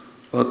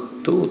 ওয়া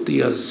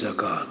তুতিয়াজ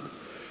যাকাত,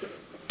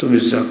 তুমি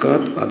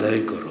যাকাত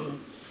আদায় করো।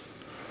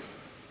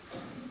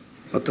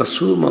 ওয়া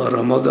তাসুমা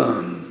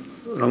রমাদান,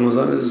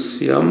 রমজানের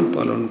সিয়াম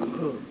পালন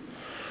করো।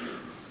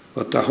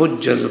 ওয়া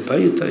তাহুজ্জাল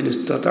বাইতা ইন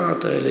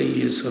ইসতাতা'তা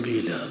ইলাইহি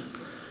সাবিলা,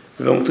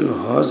 এবং তুমি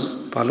হজ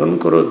পালন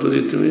করো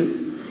যদি তুমি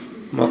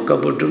মক্কা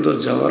পর্যন্ত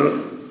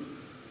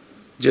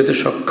যেতে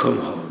সক্ষম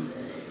হও।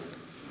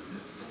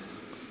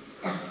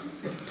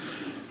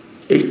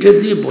 এইটা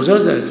দিয়ে বোঝা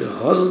যায় যে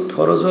হজ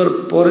ফরজ হওয়ার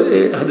পরে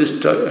এই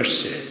হাদিসটা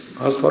আসছে।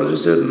 হজ ফরজ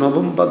হচ্ছে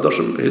 9ম বা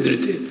 10ম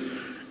হিজরিতে,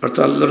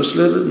 অর্থাৎ আল্লাহ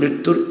রসুলের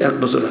মৃত্যুর 1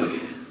 বছর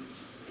আগে।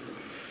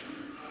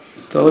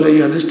 তাহলে এই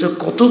হাদিসটা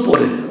কত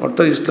পরে?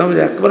 অর্থাৎ ইসলামের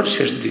একবার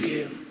শেষ দিকে।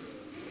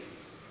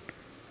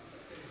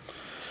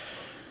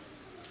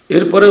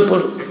 এরপরে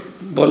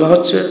বলা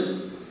হচ্ছে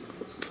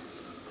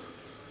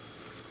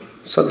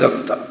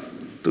সাদাক্তা,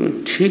 তুমি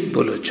ঠিক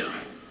বলেছ।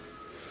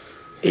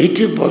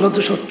 এইটি বলা তো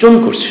সব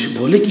চমক করছে।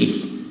 বলে কি?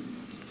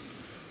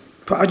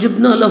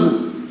 ফাজিবনা লাহু,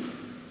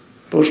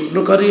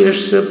 প্রশ্নকারী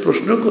এসছে,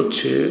 প্রশ্ন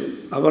করছে,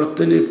 আবার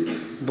তিনি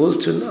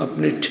বলছেন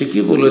আপনি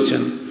ঠিকই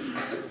বলেছেন।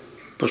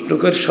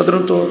 প্রশ্নকারী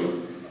সাধারণত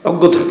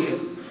অজ্ঞ থাকে,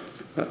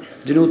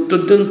 যিনি উত্তর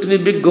দেন তিনি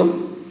বিজ্ঞ।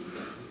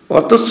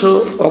 অথচ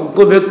অজ্ঞ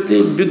ব্যক্তি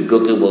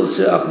বিজ্ঞকে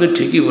বলছে আপনি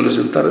ঠিকই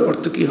বলেছেন, তার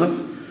অর্থ কি হয়?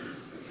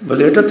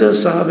 বলে এটাতে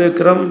সাহাবে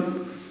একরাম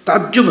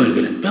তাজ্জব হয়ে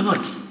গেলেন, ব্যাপার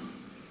কি,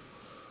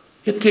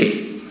 এ কে,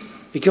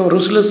 এ কি আমার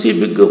রসুলের চেয়ে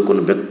বিজ্ঞ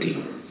কোনো ব্যক্তি?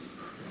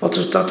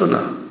 অথচ তা তো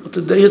না, অত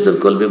দাইয়াতের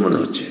কলবে মনে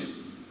হচ্ছে।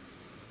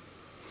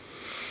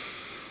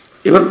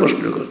 এবার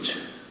প্রশ্ন করছে,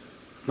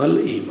 মাল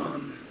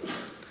ঈমান,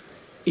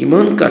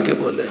 ঈমান কাকে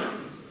বলে?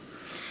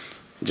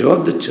 জবাব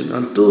দিচ্ছেন,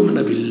 আন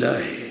তু'মিনা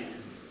বিল্লাহি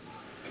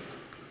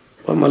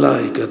ওয়া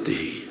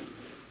মালাইকাতিহি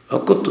ওয়া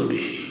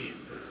কুতুবিহি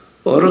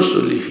ওয়া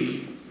রাসূলিহি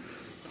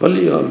ওয়াল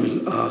ইয়াউমিল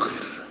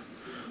আখির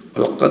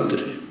ওয়াল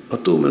কদরি ওয়া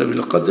তু'মিনা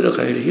বিল কদরি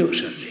খাইরিহি ওয়া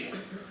শাররিহি।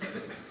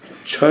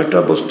 6টা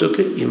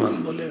বস্তুকে ঈমান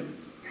বলে।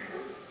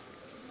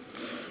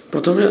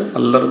 প্রথমে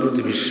আল্লাহর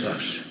প্রতি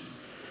বিশ্বাস,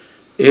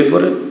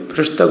 এরপরে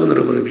ফেরেশতাগণের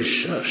উপরে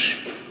বিশ্বাস,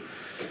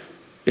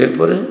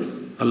 এরপরে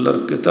আল্লাহর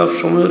কিতাব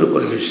সমূহের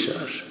উপরে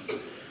বিশ্বাস,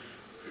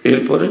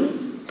 এরপরে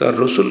তার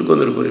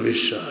রসুলগণের উপরে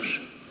বিশ্বাস,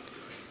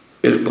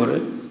 এরপরে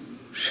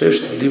শেষ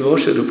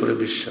দিবসের উপরে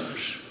বিশ্বাস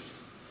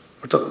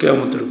অর্থাৎ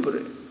কিয়ামতের উপরে,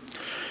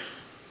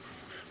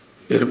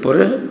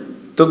 এরপরে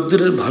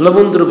তাকদীরের ভালো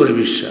মন্দের উপরে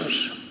বিশ্বাস।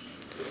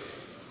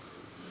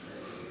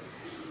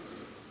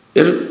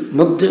 এর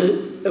মধ্যে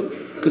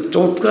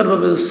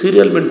চমৎকারভাবে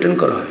সিরিয়াল মেনটেন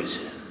করা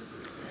হয়েছে।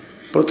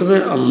 প্রথমে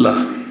আল্লাহ,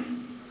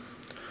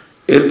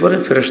 এরপরে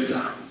ফেরেশতা,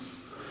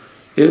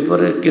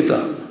 এরপরে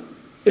কিতাব,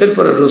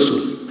 এরপরে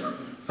রসুল।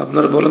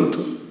 আপনারা বলেন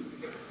তো,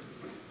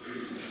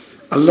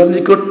 আল্লাহর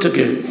নিকট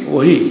থেকে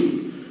ওহী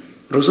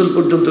রসুল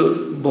পর্যন্ত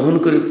বহন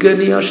করে কে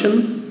নিয়ে আসেন?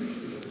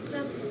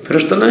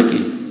 ফেরেশতা নয়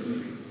কি?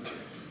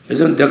 এই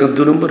জন্য দেখেন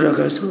 2 নম্বরে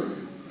রাখা হয়েছে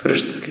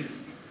ফেরেশতাকে।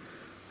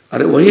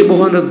 আর ওহী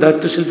বহনের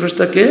দায়িত্বশীল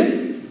ফেরেশতা কে?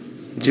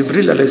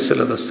 জিবরিল আলাইহিস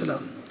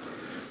সালাম।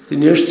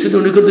 তিনি এসেছিলেন,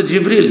 উনি কিন্তু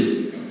জিবরিল।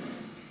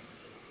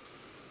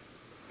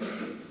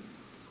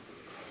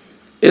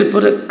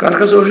 এরপরে কার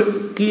কাছে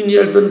কি নিয়ে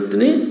আসবেন?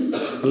 তিনি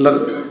আল্লাহর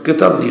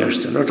কিতাব নিয়ে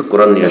আসছেন, অর্থাৎ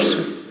কোরআন নিয়ে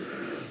আসছেন,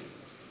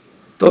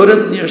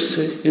 তাওরাত নিয়ে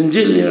আসছে,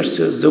 ইনজিল নিয়ে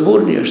আসছে, জবুর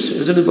নিয়ে আসছে।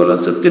 এই জন্য বলা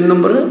আছে 3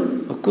 নম্বরে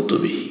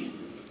কুতুবিহি,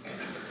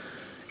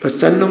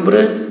 4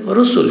 নম্বরে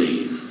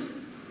রসুলিহি,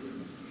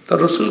 তার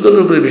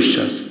রসুলগণের উপরে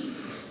বিশ্বাস।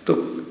 তো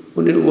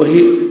উনি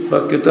ওহী বা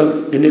কিতাব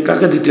এনে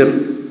কাকে দিতেন?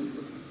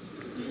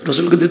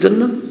 রসুলকে দিতেন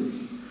না।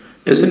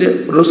 এই জন্য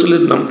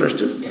রসুলের নামটা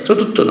আসছে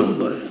 4র্থ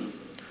নম্বরে।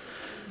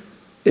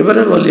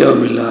 এবারে ওয়াল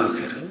ইয়াউমিল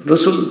আখির,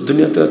 রসুল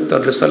দুনিয়াতে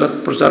তার রিসালাত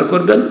প্রচার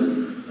করবেন,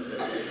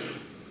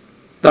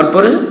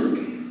 তারপরে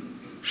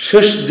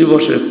শেষ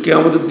দিবসে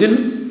কিয়ামতের দিন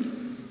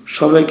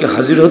সবাইকে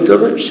হাজির হতে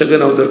হবে,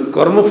 সেখানে আমাদের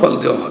কর্মফল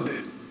দেওয়া হবে।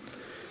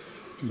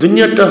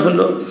 দুনিয়াটা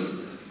হলো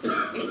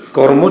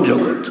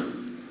কর্মজগৎ,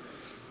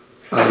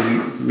 আর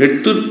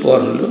মৃত্যুর পর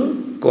হলো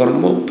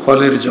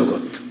কর্মফলের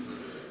জগৎ।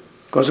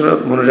 কথাটা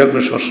মনে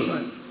রাখবেন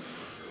সবসময়।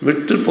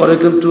 মৃত্যুর পরে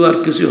কিন্তু আর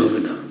কিছু হবে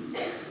না।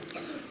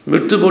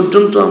 মৃত্যু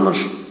পর্যন্ত আমার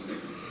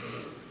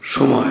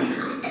সময়,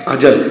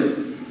 আজাল,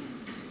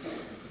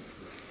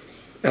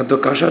 এত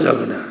কাশা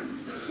যাবে না।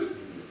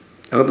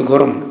 এখন তো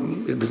গরম,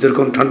 এর ভিতরে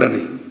কোনো ঠান্ডা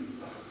নেই,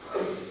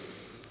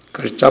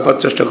 কাশি চাপার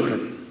চেষ্টা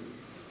করেন,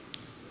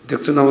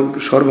 দেখছেন আমার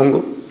স্বরভঙ্গ।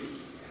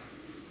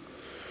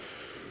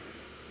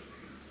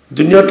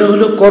 দুনিয়াটা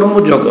হলো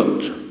কর্মজগৎ,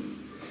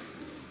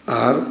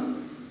 আর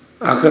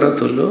আখিরাত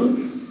হলো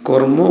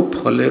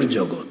কর্মফলের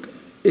জগৎ।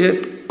 এর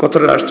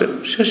কথাটা আসছে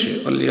শেষে,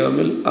 ওয়াল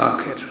ইয়াউমিল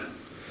আখির।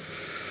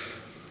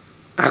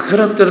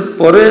 আখিরাতের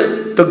পরে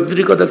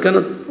তাকদীরের কথা কেন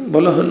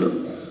বলা হলো?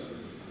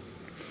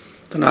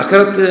 কারণ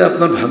আখিরাতে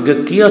আপনার ভাগ্যে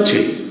কি আছে,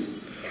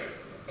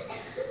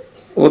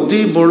 অতি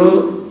বড়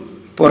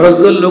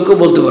পরহেজগার লোকও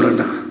বলতে পারে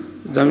না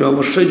যে আমি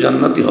অবশ্যই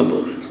জান্নাতি হব।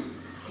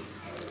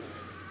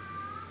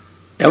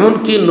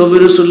 এমনকি নবী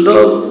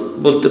রাসূলরাও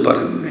বলতে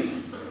পারেন নাই।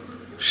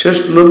 শেষ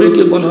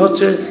নবীকে বলা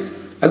হচ্ছে,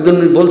 একজন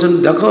বলছেন,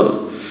 দেখো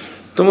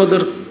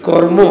তোমাদের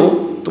কর্ম,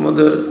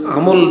 তোমাদের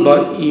আমল বা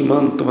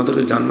ঈমান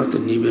তোমাদেরকে জান্নাতে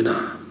নিবে না।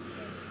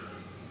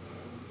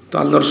 তো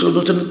আল্লাহ রাসূল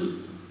বলছেন,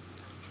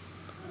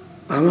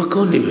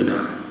 আমাকেও নিবে না।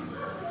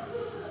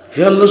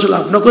 হে আল্লাহ রাসূল,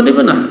 আপনাকেও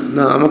নিবে না?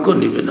 না, আমাকেও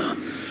নিবে না।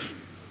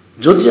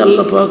 যদি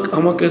আল্লাহ পাক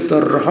আমাকে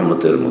তার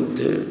রহমতের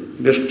মধ্যে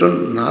বেষ্টন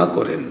না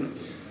করেন,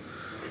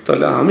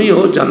 তাহলে আমিও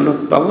জান্নাত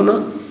পাবো না।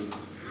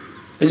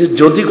 এই যে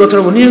যদি কথা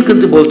উনিও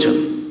কিন্তু বলছেন,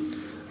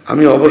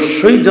 আমি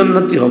অবশ্যই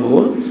জান্নাতি হব,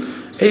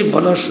 এই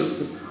বলার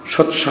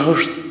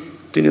সৎসাহস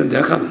তিনি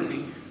দেখাননি।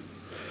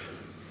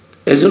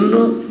 এজন্য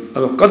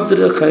আল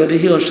কদরে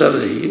খায়রিহি ওয়া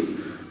শাররিহি,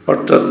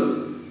 অর্থাৎ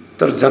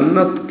তার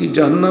জান্নাত কি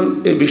জাহান্নাম,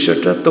 এই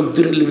বিষয়টা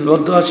তাকদীরে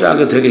লিপিবদ্ধ আছে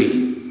আগে থেকেই।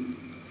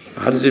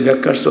 হাদিসে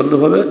ব্যাখ্যা আসছে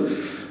অন্যভাবে,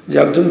 যে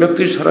একজন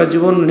ব্যক্তি সারা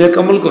জীবন নেক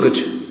আমল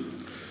করেছে,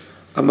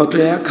 আর মাত্র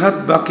 1 হাত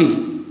বাকি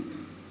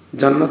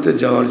জান্নাতে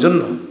যাওয়ার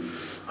জন্য,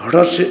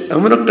 হঠাৎ সে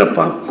এমন একটা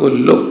পাপ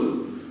করল,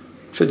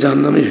 সে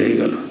জাহান্নামী হয়ে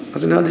গেল।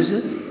 আছে না হাদিসে?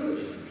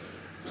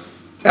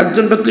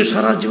 একজন ব্যক্তি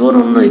সারা জীবন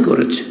অন্যায়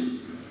করেছে,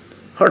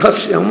 হঠাৎ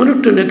সে এমন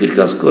একটা নেকির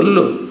কাজ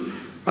করলো,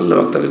 আল্লাহ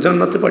পাক তাকে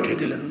জান্নাতে পাঠিয়ে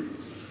দিলেন।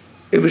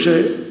 এ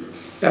বিষয়ে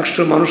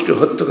 100 মানুষকে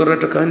হত্যা করার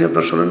একটা কাহিনী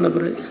আপনারা শোনেন না?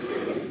 প্রায়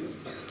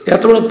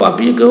এত বড়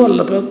পাপিকেও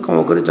আল্লাহ পাক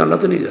ক্ষমা করে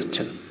জান্নাতে নিয়ে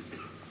যাচ্ছেন।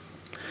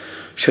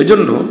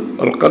 সেজন্য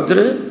আল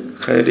কদরে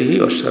খায়রিহি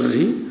ওয়া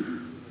শাররিহি,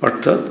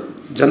 অর্থাৎ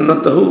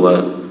জান্নাতাহু ওয়া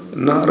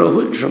না রহ,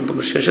 এটা সম্পূর্ণ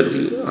শেষের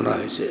দিকে আনা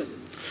হয়েছে।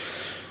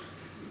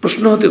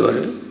 প্রশ্ন হতে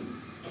পারে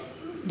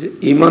যে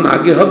ঈমান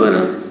আগে হবে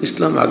না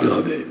ইসলাম আগে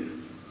হবে?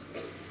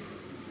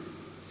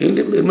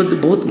 এর মধ্যে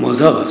বহুত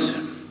মজাব আছে,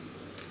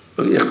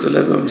 ওই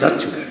ইখতিলাফে আমি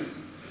যাচ্ছি না।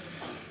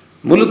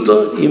 মূলত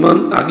ঈমান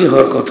আগে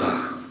হওয়ার কথা,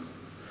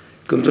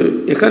 কিন্তু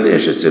এখানে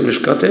এসেছে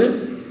মিশকাতে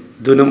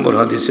 2 নম্বর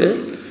হাদিসে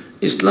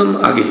ইসলাম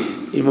আগে,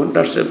 ঈমানটা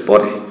আসছে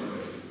পরে।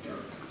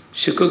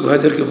 শিক্ষক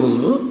ভাইদেরকে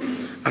বলবো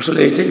আসলে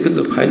এইটাই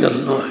কিন্তু ফাইনাল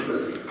নয়।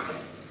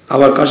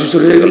 আবার কাশি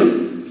শুরু হয়ে গেল।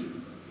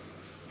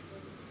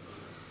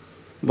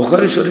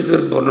 বুখারী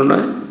শরীফের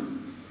বর্ণনায়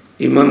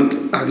ঈমান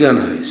আগে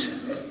আনা হয়েছে,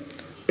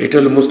 এটা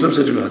হলো মুসলিম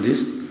শরীফের হাদিস।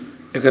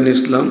 এখানে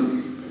ইসলাম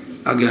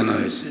আগে আনা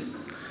হয়েছে।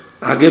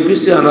 আগে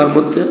পিছিয়ে আনার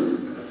মধ্যে,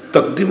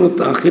 তাকদিম ও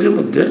তাখিরের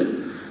মধ্যে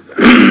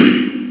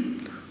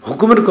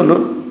হুকুমের কোনো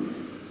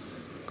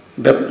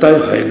ব্যত্যয়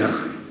হয় না।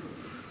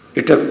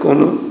 এটা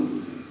কোনো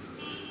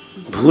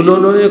ভুলও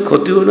নয়,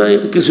 ক্ষতিও নয়,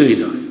 কিছুই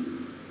নয়।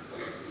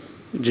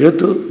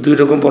 যেহেতু 2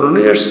 রকম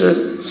বর্ণনাই আসছে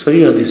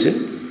সহিহ হাদিসে,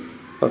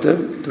 অতএব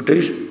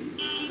দুটোই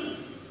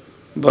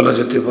বলা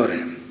যেতে পারে।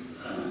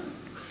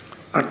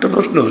 আরেকটা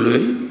প্রশ্ন হলো,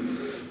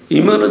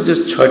 ঈমানের যে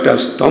 6টা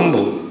স্তম্ভ,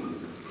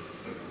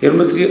 এর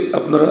মধ্যে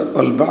আপনারা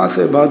আল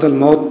বা'সে বা'দাল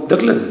মওত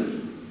দেখলেন?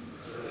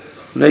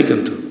 নাই,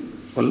 কিন্তু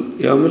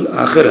ইয়াউমুল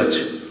আখির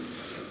আছে।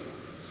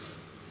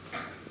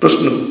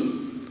 প্রশ্ন,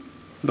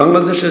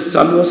 বাংলাদেশে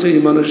চালু আছে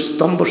ঈমানের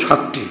স্তম্ভ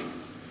 7টি।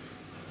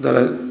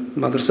 যারা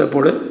মাদ্রাসায়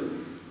পড়ে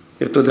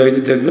একটু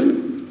দায়িত্ব দেখবেন,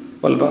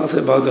 আল বা'সে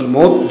বা'দাল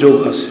মওত যোগ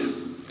আছে।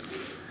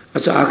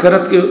 আচ্ছা,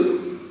 আখিরাতকে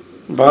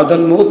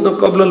বা'দাল মওত না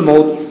ক্বাবলাল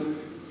মওত?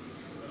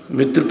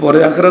 মৃত্যুর পরে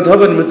আখিরাত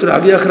হবে না মৃত্যুর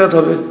আগে আখিরাত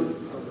হবে?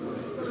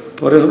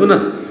 পরে হবে না?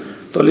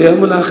 তাহলে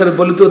ইয়াউমুল আখির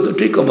বলে তো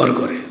দুটোই কভার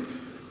করে।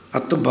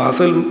 আর তো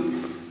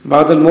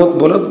বা'দাল মওত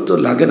বলা তো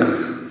লাগে না,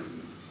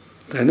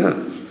 তাই না?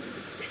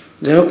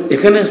 যাই হোক,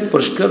 এখানে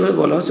পরিষ্কারভাবে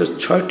বলা হচ্ছে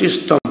 6টি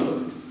স্তম্ভ।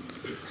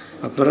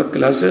 আপনারা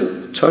ক্লাসে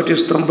 6টি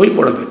স্তম্ভই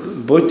পড়াবেন।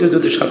 বইতে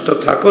যদি 7টা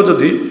থাকো,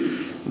 যদি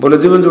বলে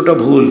দেবেন যে ওটা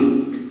ভুল।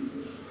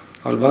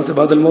 আল বা'সে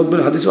বা'দাল মওত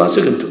বলে হাদিসও আছে,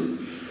 কিন্তু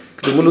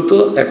মূলত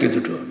একই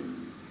দুটো,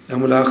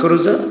 ইয়াউমুল আখির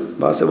যা,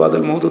 বা'সে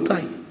বা'দাল মওত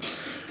তাই।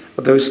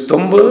 অর্থাৎ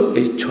স্তম্ভ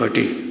এই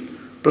 6টি।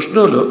 প্রশ্ন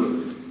হলো,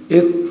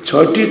 এই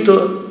 6টি তো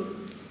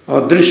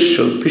অদৃশ্য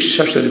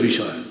বিশ্বাসের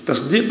বিষয়,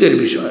 তাসদীকের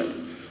বিষয়।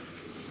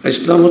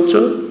 ইসলাম হচ্ছে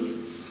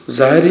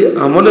জাহেরি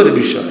আমলের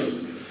বিষয়।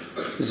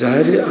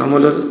 জাহেরি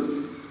আমলের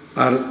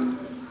আর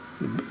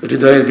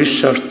হৃদয়ের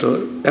বিশ্বাস তো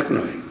এক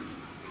নয়।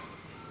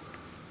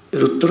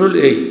 এর উত্তর হল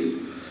এই,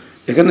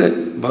 এখানে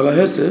বলা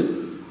হয়েছে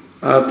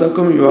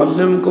আতাকুম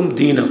ইউআল্লিমুকুম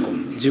দীনাকুম,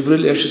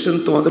 জিবরিল এসেছেন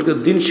তোমাদেরকে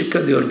দিন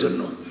শিক্ষা দেওয়ার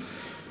জন্য।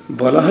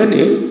 বলা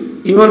হয়নি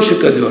ঈমান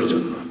শিক্ষা দেওয়ার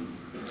জন্য।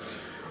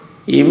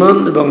 ঈমান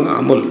এবং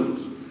আমল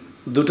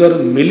দুটার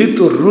মিলিত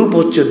রূপ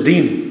হচ্ছে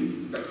দিন।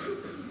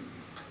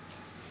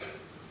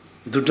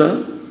 দুটা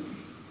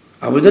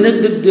আবেদনিক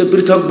দিক দিয়ে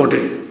পৃথক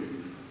বটে,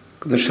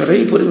 কিন্তু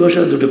শারঈ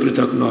পরিভাষায় দুটো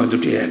পৃথক নয়,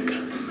 দুটি এক।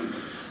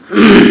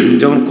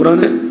 যেমন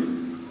কোরআনে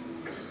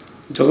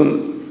যখন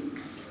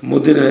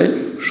মদিনায়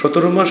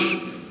 17 মাস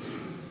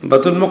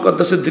বাইতুল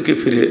মুকাদ্দাসের দিকে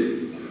ফিরে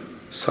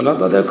সালাত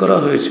আদায় করা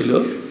হয়েছিল,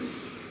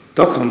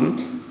 তখন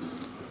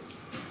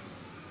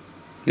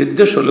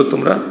নির্দেশ হলো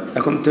তোমরা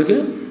এখন থেকে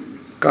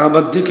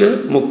কাবার দিকে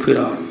মুখ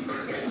ফিরাও।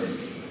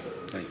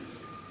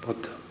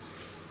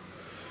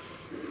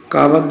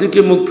 কাবার দিকে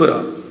মুখ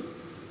ফেরাও।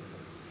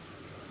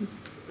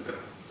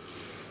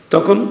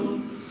 তখন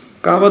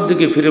কাবার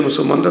দিকে ফিরে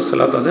মুসলমানরা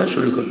সালাত আদায়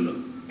শুরু করলো।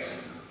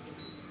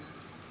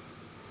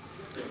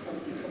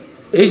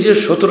 এই যে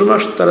 17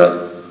 মাস তারা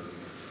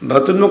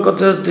বাইতুল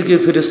মুকাদ্দাস দিকে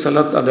ফিরে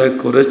সালাত আদায়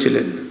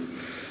করেছিলেন,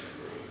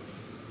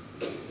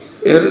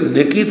 এর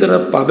নেকি তারা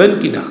পাবেন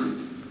কিনা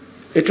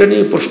এটা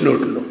নিয়ে প্রশ্ন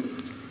উঠল।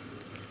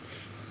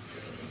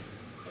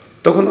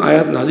 তখন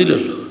আয়াত নাজিল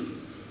হলো,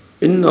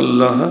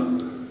 ইন্নাল্লাহ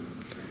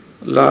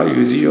লা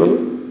ইউযিউ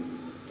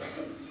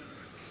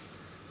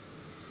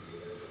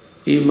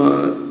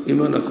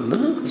ঈমানাকুম, না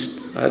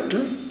আয়াতটা,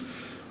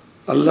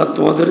 আল্লাহ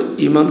তোমাদের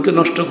ঈমানকে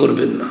নষ্ট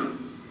করবেন না।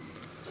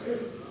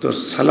 তো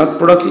সালাত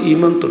পড়া কি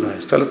ঈমান তো নয়,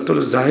 সালাত তো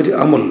জাহেরি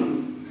আমল।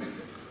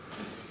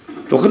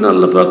 তখন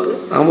আল্লাহ পাক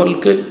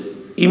আমলকে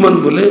ঈমান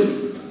বলে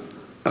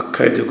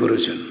আখ্যায়িত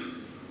করেছেন।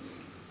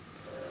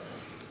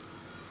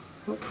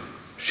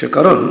 সে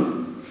কারণ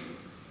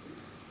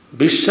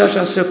বিশ্বাস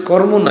আছে,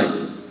 কর্ম নাই,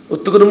 ওর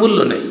তো কোনো মূল্য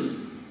নেই।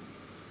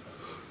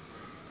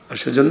 আর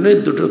সেজন্যই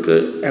দুটোকে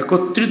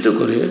একত্রিত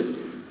করে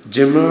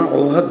জেমা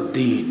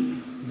ওহাদ্দিন,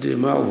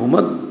 জেমা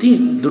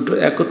হুমাদ্দিন, দুটো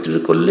একত্রিত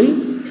করলেই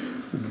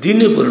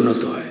দিনে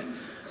পরিণত হয়।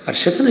 আর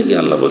সেখানে গিয়ে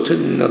আল্লাহ বলছেন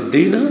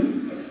ইন্নাদ-দীনা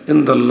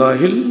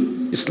ইনদাল্লাহিল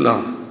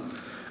ইসলাম,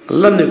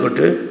 আল্লাহর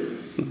নিকটে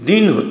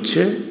দিন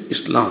হচ্ছে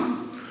ইসলাম।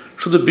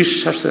 শুধু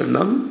বিশ্বাসের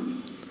নাম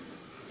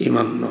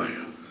ঈমান নয়।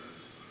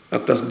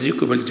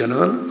 আত-তাসদীকু বিল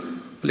জানান,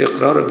 আল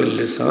ইকরার বিল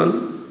লিসান,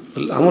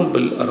 আল আমল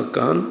বিল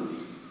আরকান,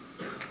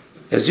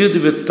 ইয়াজিদু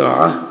বিত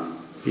তাআহ,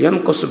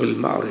 ইয়ানকুসু বিল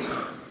মা'রিফা।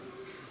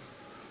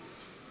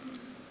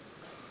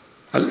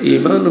 আল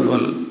ঈমান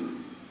ওয়াল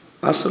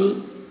আসল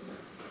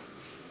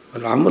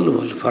ওয়াল আমল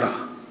ওয়াল ফারা।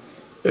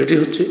 এটি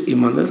হচ্ছে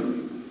ঈমানের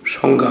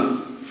সংজ্ঞা।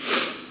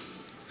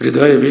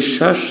 হৃদয়ে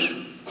বিশ্বাস,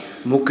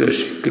 মুখে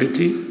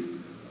স্বীকৃতি,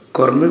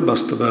 কর্মে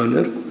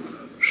বাস্তবায়নের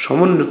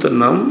সমন্বিত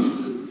নাম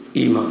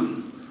ঈমান,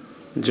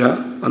 যা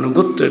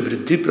আনুগত্যে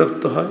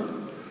বৃদ্ধিপ্রাপ্ত হয়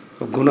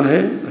ও গুনাহে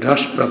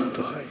হ্রাসপ্রাপ্ত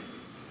হয়।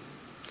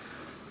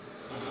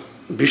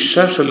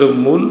 বিশ্বাস হলো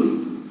মূল,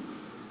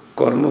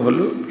 কর্ম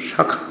হলো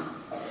শাখা।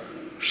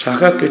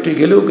 শাখা কেটে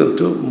গেলেও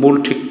কিন্তু মূল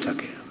ঠিক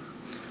থাকে।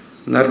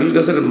 নারকেল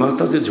গাছের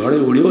মাথা যে ঝড়ে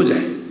উড়েও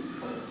যায়,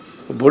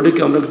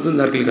 বডিকে আমরা কিন্তু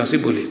নারকেল গাছই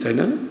বলি, তাই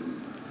না?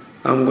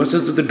 আম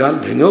গাছের যদি ডাল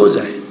ভেঙেও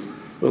যায়,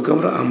 ওকে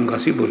আমরা আম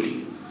গাছই বলি।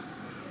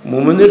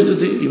 মুমিনের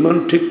যদি ঈমান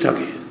ঠিক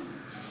থাকে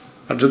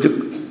আর যদি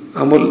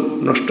আমল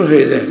নষ্ট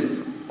হয়ে যায়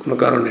কোনো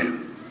কারণে,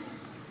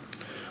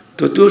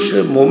 ততও সে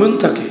মুমিন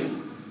থাকে,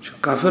 সে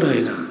কাফের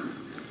হয় না।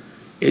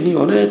 এ নিয়ে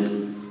অনেক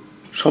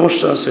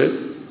সমস্যা আছে।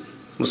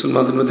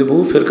 মুসলমানদের মধ্যে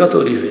বহু ফেরকা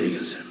তৈরি হয়ে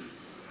গেছে।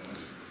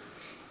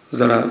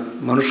 যারা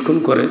মানুষ খুন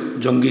করে,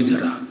 জঙ্গি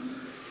যারা,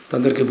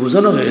 তাদেরকে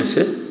বোঝানো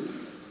হয়েছে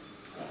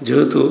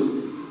যেহেতু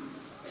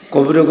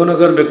কবিরা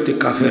গুনাহগার ব্যক্তি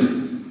কাফের,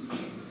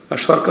 আর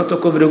সরকার তো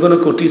কবিরা গুনাহ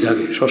করতেই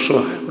থাকে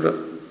সবসময়। ওরা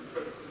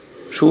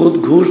সুদ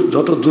ঘুষ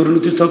যত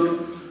দুর্নীতি সব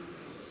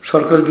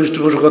সরকারের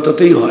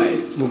পৃষ্ঠপোষকতাতেই হয়,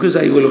 মুখে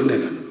যাই বলুক না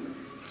কেন।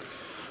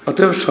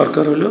 অতএব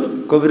সরকার হলো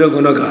কবিরা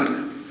গুনাহগার,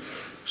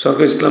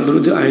 সরকার ইসলাম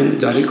বিরোধী আইন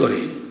জারি করে।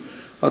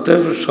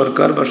 অতএব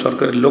সরকার বা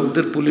সরকারের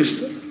লোকদের, পুলিশ,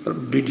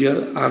 বিডিআর,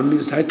 আর্মি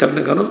যাই থাক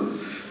না কেন,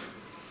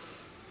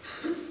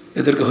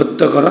 এদেরকে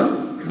হত্যা করা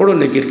বড়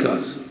নেকির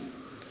কাজ।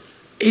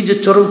 এই যে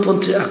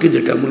চরমপন্থী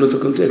আকীদাটা মূলত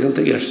কিন্তু এখান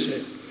থেকে আসছে।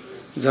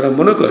 যারা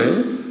মনে করে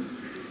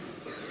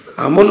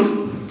আমল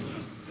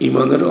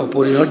ঈমানের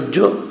অপরিহার্য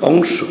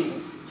অংশ,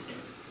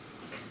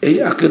 এই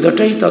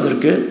আকীদাটাই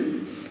তাদেরকে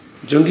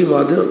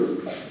জঙ্গিবাদে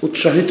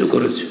উৎসাহিত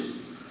করেছে।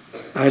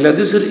 আহলে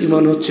হাদিসের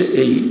ঈমান হচ্ছে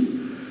এই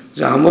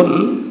যে আমল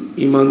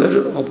ঈমানের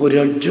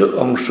অপরিহার্য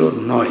অংশ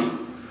নয়,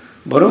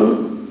 বরং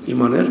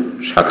ঈমানের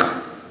শাখা।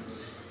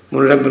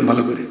 মনে রাখবেন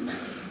ভালো করে,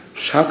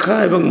 শাখা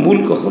এবং মূল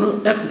কখনো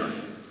এক নয়।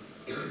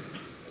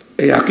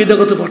 এই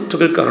আকীদাগত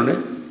পার্থক্যের কারণে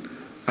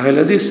আহলে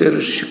হাদিসের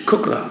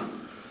শিক্ষকরা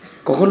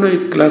কখনোই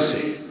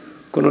ক্লাসে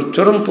কোনো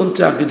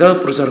চরমপন্থী আকীদা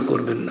প্রচার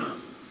করবেন না।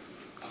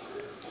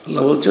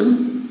 আল্লাহ বলছেন,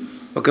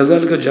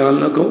 ওয়াকাযালিকা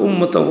জাআলনাকুম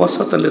উম্মাতান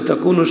ওয়াসাতান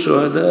লিতাকুনু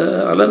শুহাদা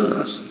আলান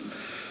নাস,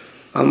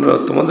 আমরা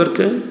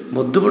তোমাদেরকে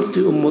মধ্যবর্তী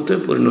উম্মতে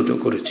পরিণত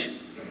করেছি।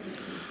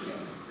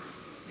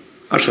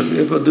 আসলে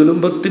এরপর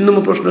 3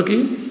 নম্বর প্রশ্ন কি?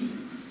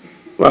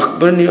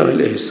 আখবিরনি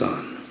আনিল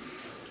ইহসান।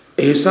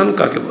 ইহসান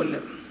কাকে বলে?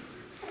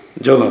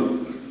 জবাব,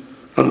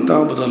 আন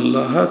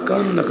তা'বুদাল্লাহা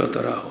কান্নাকা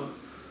তারাহু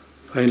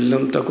ফাইন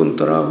লাম তাকুন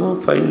তারাহু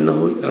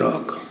ফাইন্নাহু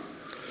ইয়ারাক।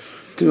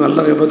 তুমি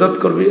আল্লাহর ইবাদত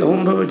করবে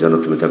এমনভাবে যেন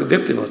তুমি তাকে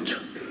দেখতে পাচ্ছ।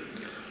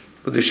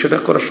 যদি সেটা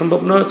করা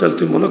সম্ভব না হয়, তাহলে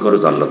তুমি মনে করো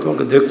যে আল্লাহ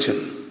তোমাকে দেখছেন।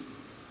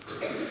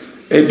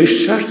 এই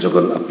বিশ্বাস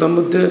যখন আপনার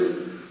মধ্যে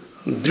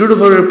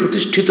দৃঢ়ভাবে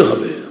প্রতিষ্ঠিত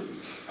হবে,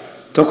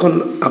 তখন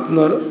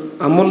আপনার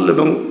আমল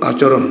এবং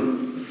আচরণ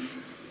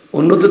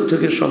অন্যদের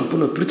থেকে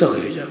সম্পূর্ণ পৃথক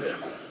হয়ে যাবে।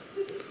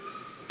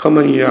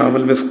 ফামান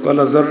ইয়া'মাল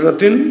মিসকালা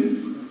যাররাতিন,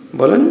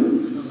 বলেন,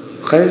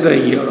 খায়রান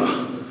ইয়ারাহ,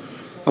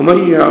 ওয়া মান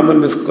ইয়া'মাল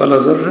মিসকালা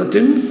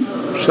যাররাতিন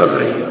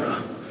শাররান ইয়ারাহ।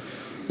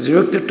 যে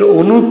ব্যক্তি একটা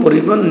অণু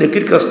পরিমাণ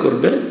নেকির কাজ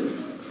করবে,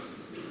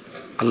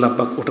 আল্লাহ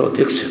পাক ওটাও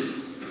দেখছেন।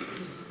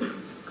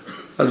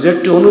 আর যে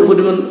একটা অণু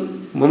পরিমাণ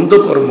মন্দ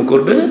কর্ম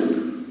করবে,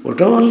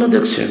 ওটাও আল্লাহ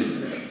দেখছেন।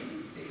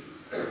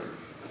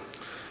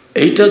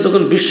 এইটা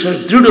যখন বিশ্বাস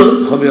দৃঢ়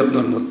হবে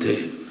আপনার মধ্যে,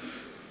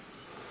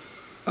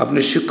 আপনি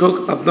শিক্ষক,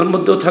 আপনার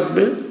মধ্যেও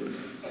থাকবে,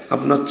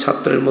 আপনার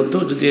ছাত্রের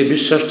মধ্যেও যদি এই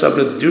বিশ্বাসটা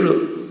আপনি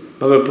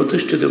দৃঢ়ভাবে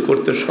প্রতিষ্ঠিত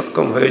করতে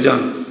সক্ষম হয়ে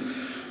যান,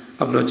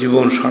 আপনার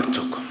জীবন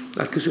সার্থক,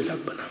 আর কিছুই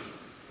লাগবে না।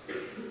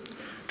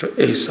 এটা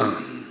ইহসান।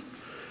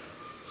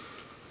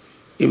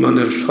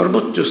 ঈমানের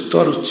সর্বোচ্চ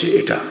স্তর হচ্ছে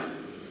এটা।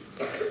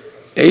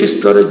 এই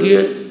স্তরে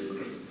গিয়ে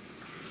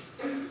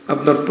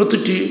আপনার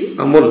প্রতিটি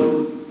আমল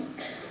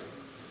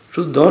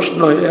শুধু 10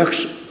 নয়,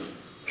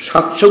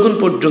 700 গুণ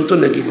পর্যন্ত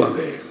নেকি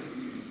পাবে।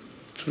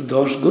 শুধু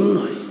 10 গুণ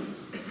নয়,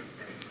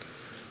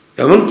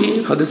 এমনকি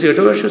হাদিসে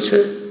এটাও এসেছে,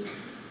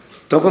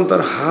 তখন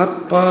তার হাত,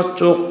 পা,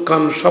 চোখ,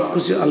 কান সব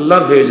কিছু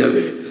আল্লাহর হয়ে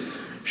যাবে।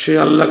 সে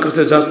আল্লাহর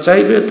কাছে যা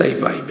চাইবে তাই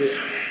পাইবে।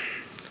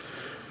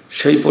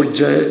 সেই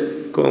পর্যায়ে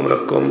আমরা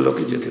কম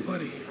লোকে যেতে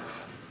পারি।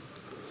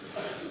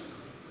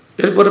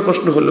 এরপরে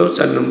প্রশ্ন হলো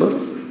 4 নম্বর,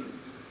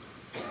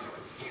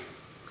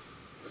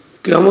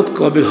 কিয়ামত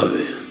কবে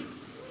হবে?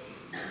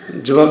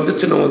 জবাব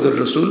দিচ্ছেন আমাদের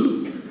রাসূল,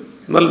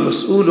 মাল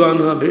মাসউলু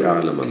আনহা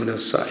বিআলামা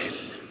মিনাস সাইল।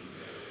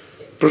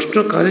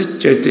 প্রশ্নকারীর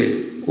চাইতে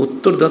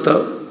উত্তরদাতা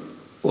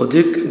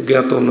অধিক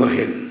জ্ঞাত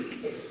নহেন।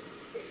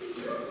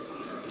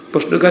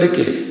 প্রশ্নকারী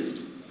কে?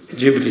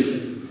 জিবরিল।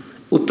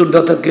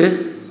 উত্তরদাতা কে?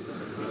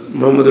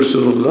 মুহাম্মদ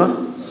রাসূলুল্লাহ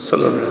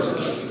সাল্লাল্লাহু আলাইহি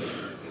ওয়াসাল্লাম।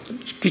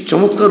 কি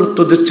চমৎকার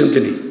উত্তর দিচ্ছেন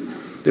তিনি,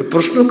 যে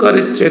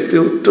প্রশ্নকারীর চাইতে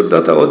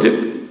উত্তরদাতা অধিক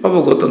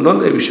অবগত নন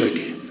এই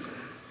বিষয়টি,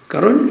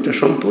 কারণ এটা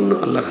সম্পূর্ণ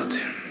আল্লাহর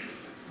হাতে।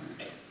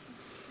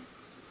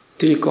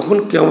 তিনি কখন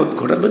কিয়ামত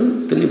ঘটাবেন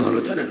তিনি ভালো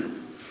জানেন।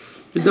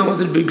 কিন্তু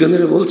আমাদের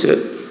বিজ্ঞানীরা বলছে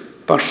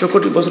 500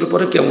 কোটি বছর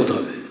পরে কিয়ামত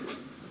হবে।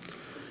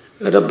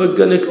 এটা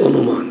বৈজ্ঞানিক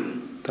অনুমান,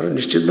 তারা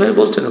নিশ্চিতভাবে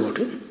বলছে না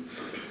বটে।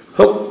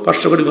 হোক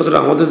 500 কোটি বছর,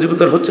 আমাদের জীবন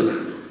তার হচ্ছে না,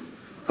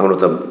 আমরা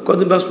তো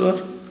কদিন বাঁচবো, আর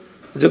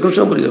যে কোনো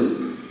সময় মরে যাব।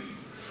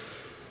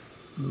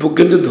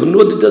 বৈজ্ঞানিক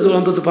ধন্যবাদ দিতে হবে,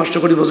 অন্তত 500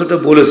 কোটি বছরটা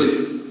বলেছে,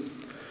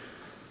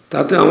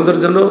 তাতে আমাদের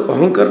যেন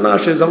অহংকার না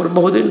আসে যে আমরা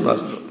বহুদিন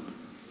বাঁচব।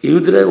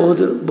 ইহুদিরা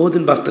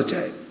বহুদিন বাঁচতে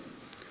চায়,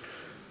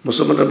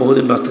 মুসলমানরা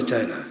বহুদিন বাঁচতে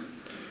চায় না,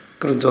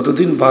 কারণ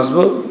যতদিন বাঁচব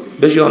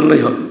বেশি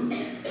অন্যায় হবে,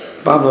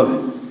 পাপ হবে,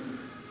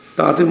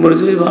 তাতে মরে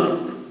যাওয়াই ভালো।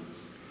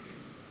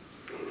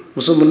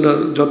 মুসলমানরা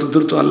যত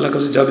দ্রুত আল্লাহর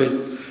কাছে যাবে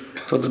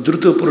তত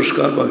দ্রুত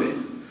পুরস্কার পাবে।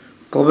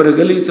 কবরে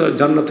গেলেই তার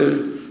জান্নাতের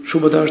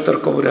সুবাতাস তার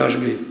কবরে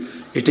আসবে।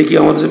 এটা কি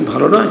আমাদের জন্য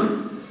ভালো নয়?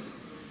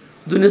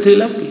 দুনিয়া থেকে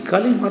লাভ কি?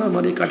 খালি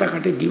মারামারি,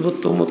 কাটাকাটি, গীবত,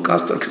 তহমত,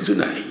 কাজ তো কিছু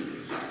নাই।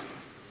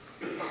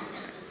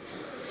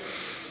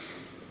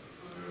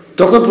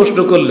 তখন প্রশ্ন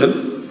করলেন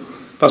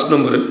 5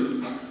 নম্বরে,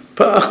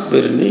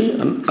 ফাখবিরনি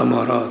আন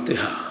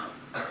আমারাতিহা।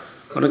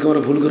 অনেকে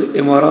আমরা ভুল করে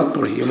ইমারাত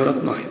পড়ি, ইমারাত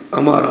নয়,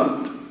 আমারাত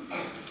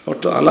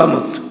অর্থ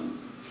আলামত।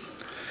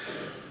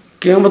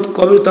 কিয়ামত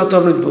কবে তা তো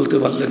আপনি বলতে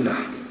পারলেন না,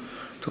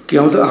 তো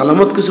কিয়ামতের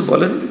আলামত কিছু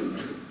বলেন।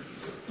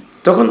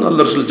 তখন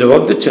আল্লাহ রাসূল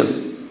জবাব দিচ্ছেন,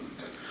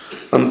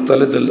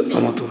 আনতালিদাল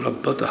আমাতু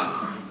রাব্বাতাহা,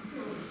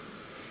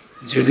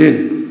 যেদিন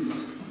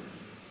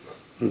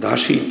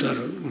দাসী তার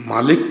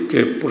মালিককে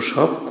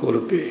প্রসব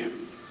করবে।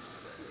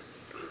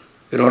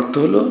 এর অর্থ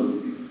হলো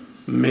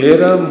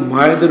মেয়েরা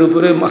মায়েদের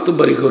উপরে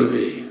মাতব্বরি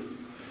করবে,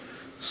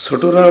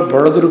 ছোটরা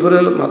বড়দের উপরে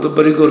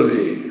মাতব্বরি করবে,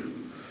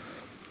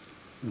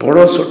 বড়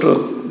ছোট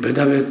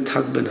ভেদাভেদ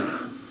থাকবে না,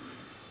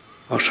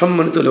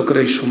 অসম্মানিত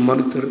লোকেরা এই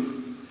সম্মানিত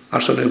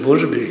আসনে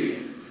বসবে।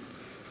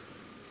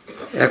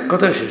 এক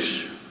কথা শেষ।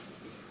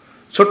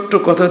 ছোট্ট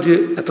কথা দিয়ে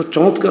এত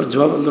চমৎকার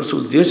জবাব আল্লাহ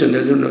রাসূল দিয়েছেন,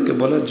 এর জন্য কে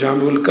বলে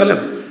জামিউল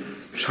কালাম,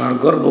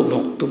 সারগর্ভ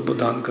বক্তব্য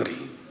দানকারী।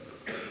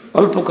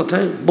 অল্প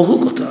কথায় বহু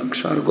কথা,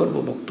 সারগর্ভ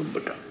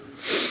বক্তব্যটা।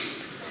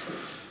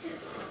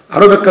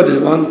 আরো ব্যাখ্যা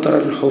দিয়ে ওয়ান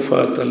তারাল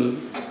হুফাতাল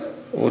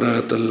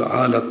ওরাতাল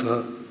আলাতা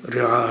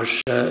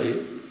রিআশায়ে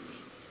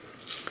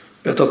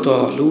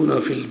ইয়াতাতালুনা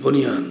ফিল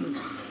বুনিয়ান,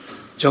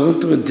 যখন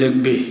তুমি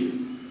দেখবে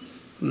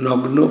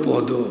নগ্ন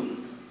পদ,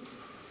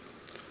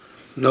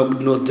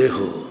 নগ্ন দেহ,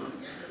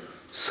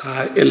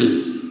 সাইল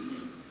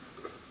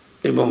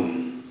এবং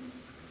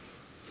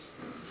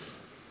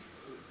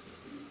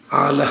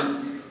আলা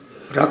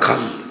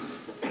রাখাল,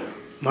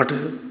 মাঠে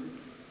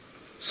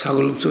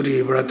ছাগল চড়িয়ে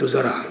বেড়াতো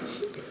যারা,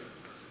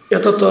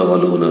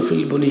 ইয়াতাতালুনা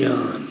ফিল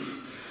বুনিয়ান,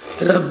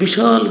 এরা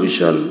বিশাল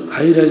বিশাল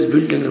হাই রাইজ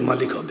বিল্ডিংয়ের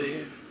মালিক হবে।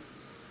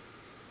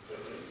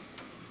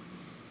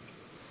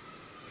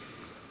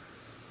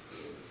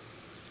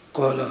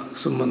 কলা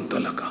সুম্মান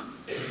তালাকা,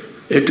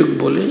 এটুক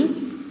বলে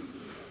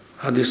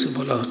হাদিসে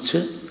বলা হচ্ছে,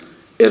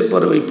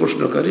 এরপরে ওই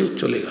প্রশ্নকারী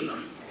চলে গেল।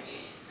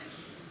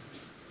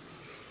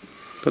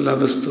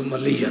 ফালাবাস্তু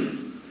মালিয়ান,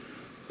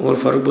 ওমর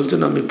ফারুক বলছেন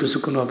আমি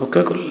কিছুক্ষণ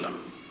অপেক্ষা করলাম।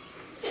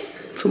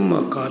 সুম্মা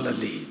কাল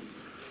আলী,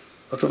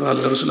 অথবা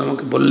আল্লাহ রাসূল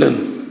আমাকে বললেন,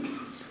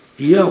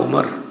 ইয়া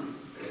ওমর,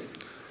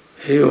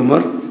 হে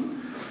ওমর,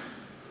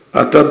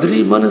 আতাদরি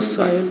মান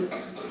সাইল,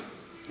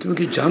 তুমি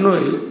কি জানো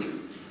এই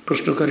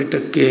প্রশ্নকারীটা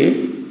কে?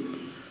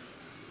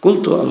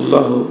 কুলতু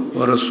আল্লাহ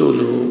ওয়া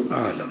রাসূলুহু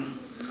আ'লাম,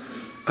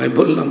 আমি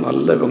বললাম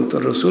আল্লাহ এবং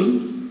তার রাসূল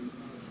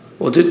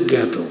অধিক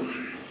জ্ঞাত।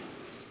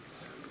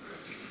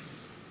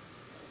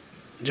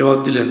 জবাব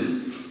দিলেন,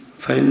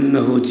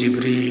 ফাইন্নাহু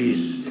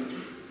জিবরিল,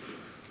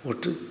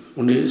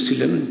 উনি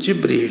ছিলেন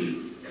জিবরিল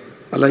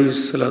আলাইহিস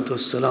সালাতু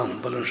ওয়াস সালাম।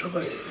 বলেন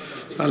সবাই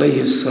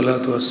আলাইহিস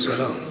সালাতু ওয়াস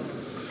সালাম,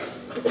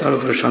 তার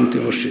উপরে শান্তি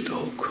বর্ষিত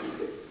হোক।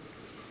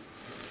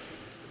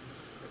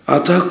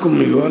 আতাকুম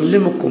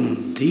ইউআল্লিমুকুম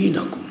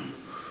দীনাকুম,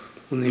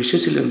 উনি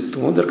এসেছিলেন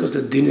তোমাদের কাছে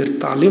দ্বীনের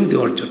তালিম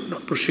দেওয়ার জন্য,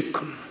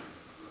 প্রশিক্ষণ।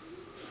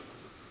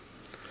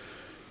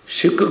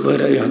 শিক্ষক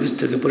ভাইরা এই হাদিস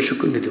থেকে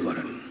প্রশিক্ষণ নিতে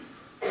পারেন।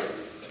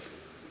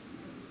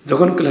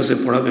 যখন ক্লাসে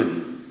পড়াবেন,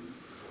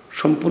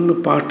 সম্পূর্ণ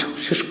পাঠ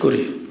শেষ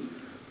করে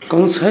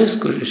কনসাইজ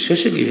করে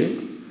শেষে গিয়ে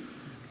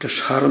একটা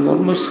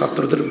সারমর্ম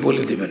ছাত্রদের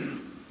বলে দেবেন।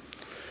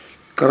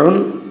 কারণ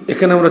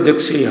এখানে আমরা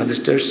দেখছি এই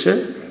হাদিসটা এসছে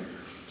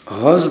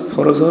হজ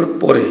ফরজ হওয়ার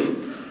পরে,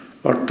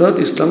 অর্থাৎ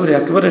ইসলামের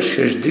একেবারে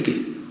শেষ দিকে।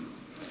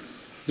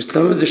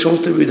 ইসলামের যে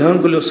সমস্ত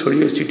বিধানগুলো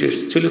ছড়িয়ে ছিটে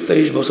ছিল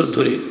 23 বছর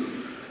ধরে,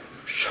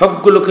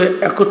 সবগুলোকে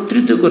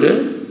একত্রিত করে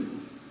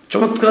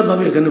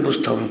চমৎকারভাবে এখানে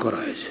উপস্থাপন করা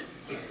হয়েছে।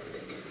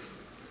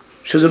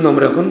 সেজন্য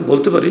আমরা এখন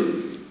বলতে পারি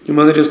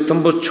ইমানের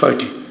স্তম্ভ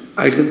 6টি।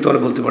 আগে কিন্তু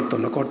আমরা বলতে পারতাম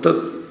না। অর্থাৎ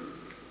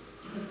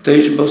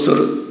 23 বছর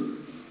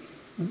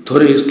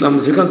ধরে ইসলাম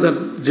যেখান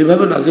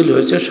যেভাবে নাজিল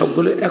হয়েছে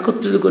সবগুলো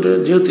একত্রিত করে,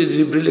 যেহেতু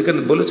জিবরিল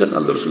এখানে বলেছেন,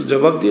 আল্লাহ রাসূল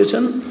জবাব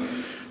দিয়েছেন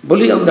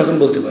বলেই আমরা এখন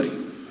বলতে পারি।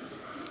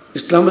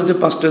 ইসলামের যে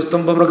 5টা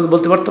স্তম্ভ আমরা কিন্তু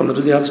বলতে পারতাম না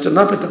যদি হাদিসটা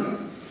না পেতাম।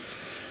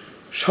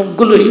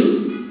 সবগুলোই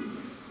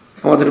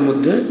আমাদের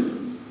মধ্যে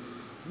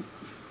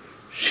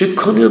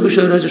শিক্ষণীয়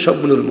বিষয় রয়েছে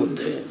সবগুলোর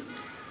মধ্যে।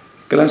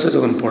 ক্লাসে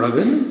যখন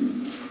পড়াবেন,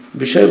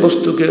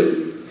 বিষয়বস্তুকে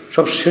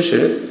সব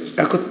শেষে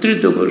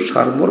একত্রিত করে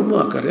সারমর্ম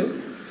আকারে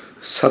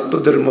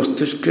ছাত্রদের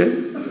মস্তিষ্কে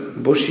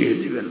বসিয়ে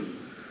দিবেন।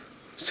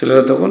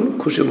 ছেলেরা তখন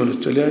খুশি মনে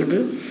চলে আসবে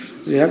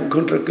যে 1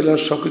 ঘন্টার ক্লাস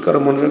সব কি কারো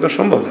মনে রাখা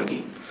সম্ভব নাকি।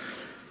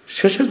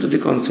 শেষে যদি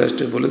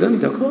কনসাইজটা বলে দেন,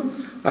 দেখো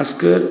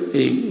আজকের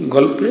এই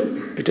গল্পে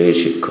এটাই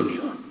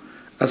শিক্ষণীয়,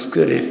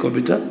 আজকের এই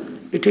কবিতা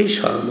এটাই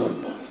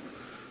সারমর্ম।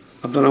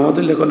 আপনারা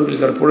আমাদের লেখনগুলি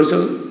যারা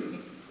পড়েছেন,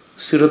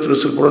 সিরাত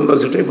রসুল পড়েন বা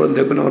যেটাই পড়েন,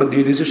 দেখবেন আমরা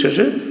দিয়ে দিয়েছি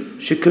শেষে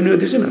শিক্ষণীয়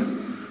দিয়েছি না,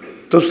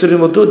 তফসিরের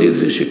মধ্যেও দিয়ে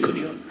দিয়েছি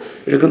শিক্ষণীয়।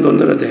 এটা কিন্তু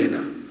অন্যরা দেয়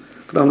না,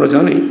 কারণ আমরা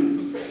জানি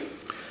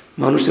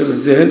মানুষের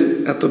জেহেন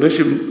এত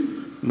বেশি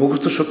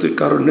মুখস্থ শক্তির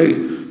কারণ নেই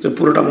যে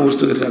পুরোটা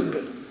মুখস্থ করে রাখবে।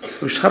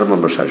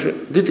 সারমর্ম শেষে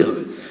দিতে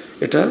হবে।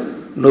 এটা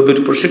নবীর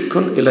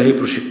প্রশিক্ষণ, ইলাহি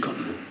প্রশিক্ষণ।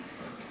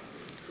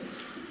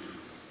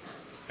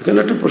 এখানে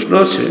একটা প্রশ্ন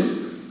আছে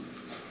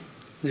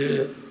যে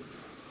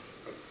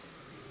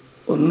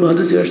অন্য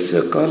হাদিসে আসছে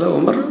কালা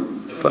ওমর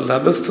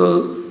লাবেস্ত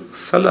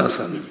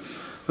সালাসান,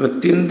 আমি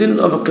 3 দিন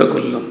অপেক্ষা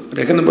করলাম। আর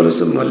এখানে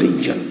বলেছে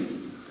মালিকজান,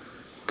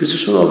 কিছু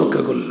সময়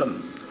অপেক্ষা করলাম,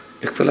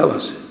 ইখতিলাফ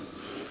আছে।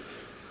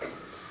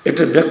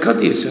 এটা ব্যাখ্যা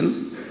দিয়েছেন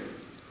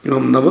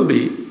ইমাম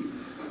নববী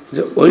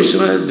যে ওই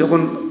সময়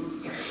যখন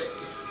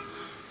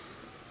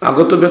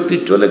আগত ব্যক্তি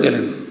চলে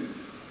গেলেন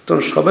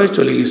তখন সবাই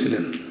চলে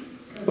গিয়েছিলেন,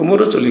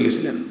 ওমরও চলে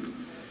গেছিলেন।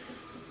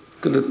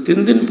 কিন্তু 3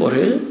 দিন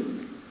পরে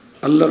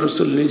আল্লাহ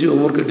রসুল নিজে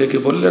ওমরকে ডেকে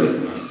বললেন,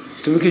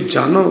 তুমি কি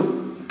জানো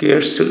কে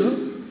এসেছিল?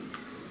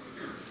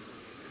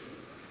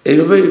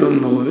 এইভাবে ইমাম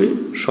নববী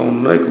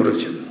সমন্বয়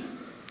করেছেন।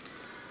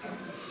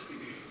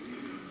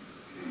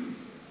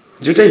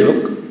 যেটাই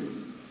হোক,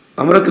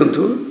 আমরা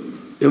কিন্তু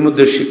এর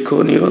মধ্যে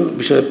শিক্ষণীয়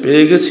বিষয়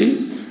পেয়ে গেছি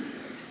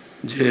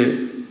যে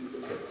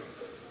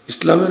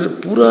ইসলামের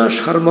পুরা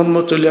সারমর্ম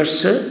চলে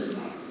আসছে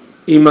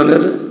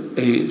ঈমানের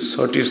এই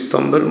 6টি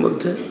স্তম্ভের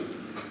মধ্যে,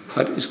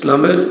 আর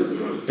ইসলামের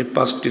এই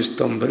 5টি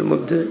স্তম্ভের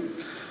মধ্যে।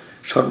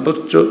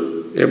 সর্বোচ্চ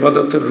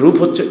ইবাদতের রূপ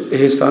হচ্ছে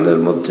ইহসানের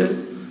মধ্যে,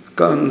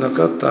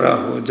 কান্নাকা তারা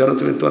হো, যেন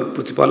তুমি তোমার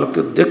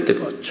প্রতিপালককে দেখতে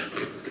পাচ্ছ।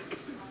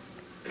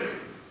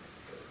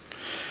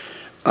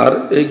 আর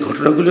এই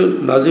ঘটনাগুলো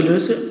নাজিল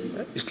হয়েছে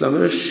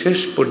ইসলামের শেষ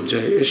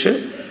পর্যায়ে এসে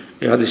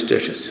এই হাদিসটা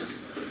এসেছে।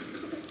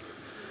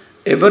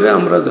 এবারে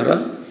আমরা যারা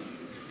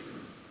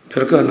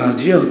ফেরকা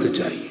নাজিয়া হতে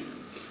চাই,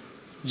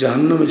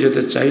 জাহান্নামে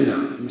যেতে চাই না,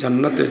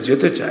 জান্নাতে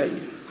যেতে চাই,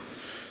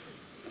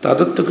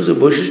 তাদের তো কিছু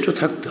বৈশিষ্ট্য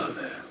থাকতে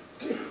হবে।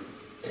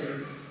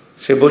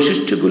 সেই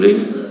বৈশিষ্ট্যগুলি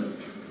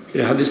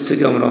এই হাদিস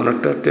থেকে আমরা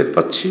অনেকটা টের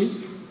পাচ্ছি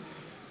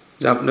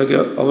যে আপনাকে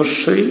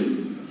অবশ্যই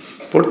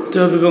পড়তে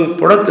হবে এবং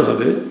পড়াতে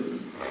হবে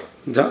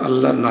যা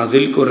আল্লাহ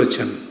নাজিল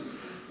করেছেন।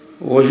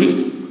 ওহির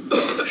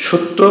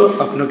সত্য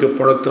আপনাকে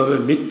পড়াতে হবে,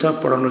 মিথ্যা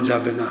পড়ানো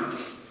যাবে না।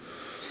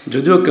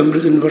 যদিও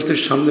কেমব্রিজ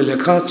ইউনিভার্সিটির সামনে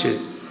লেখা আছে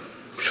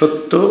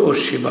সত্য ও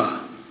শিবা,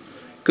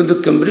 কিন্তু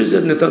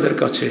কেমব্রিজের নেতাদের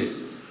কাছে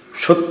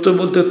সত্য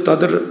বলতে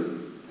তাদের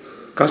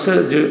কাছে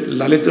যে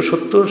লালিত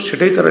সত্য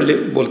সেটাই তারা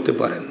বলতে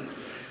পারেন,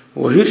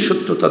 ওহির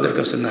সত্য তাদের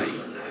কাছে নাই।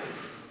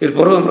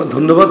 এরপরও আমরা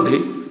ধন্যবাদ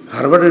দিই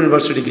হার্ভার্ড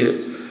ইউনিভার্সিটিকে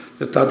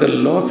যে তাদের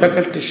ল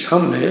ফ্যাকাল্টির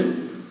সামনে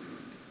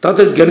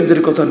তাদের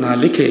জ্ঞানীদের কথা না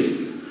লিখে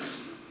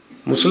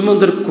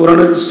মুসলমানদের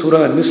কোরআনের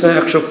সূরা নিসা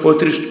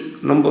 135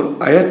 নম্বর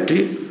আয়াতটি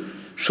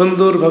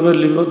সুন্দরভাবে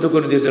লিপিবদ্ধ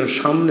করে দিয়েছেন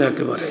সামনে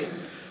একেবারে।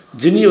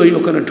 যিনি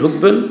ওখানে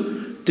ঢুকবেন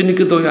তিনি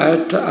কিন্তু ওই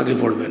আয়াতটা আগে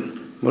পড়বেন,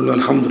 বললেন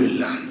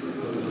আলহামদুলিল্লাহ।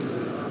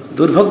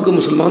 দুর্ভাগ্য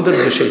মুসলমানদের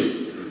দেশে,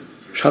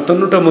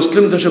 57টা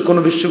মুসলিম দেশে কোনো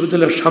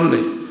বিশ্ববিদ্যালয়ের সামনে,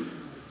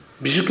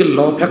 বিশেষ করে ল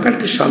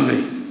ফ্যাকাল্টির সামনে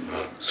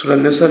সূরা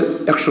নিসার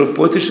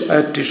 135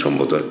 আয়াতটি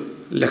সম্ভবত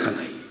লেখা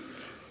নাই।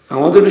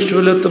 আমাদের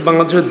বিশ্ববিদ্যালয় তো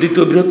বাংলাদেশের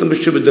 2য় বৃহত্তম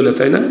বিশ্ববিদ্যালয়,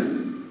 তাই না?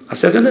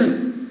 আছে এখানে?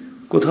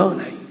 কোথাও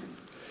নাই।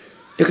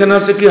 এখানে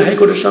আছে কি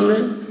হাইকোর্টের সামনে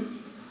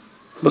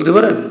বলতে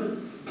পারেন?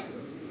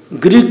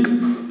 গ্রিক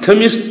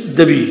থেমিস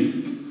দেবী,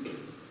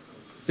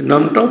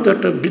 নামটাও তো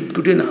একটা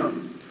বিদঘুটে নাম।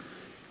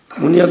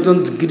 উনি একজন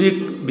গ্রিক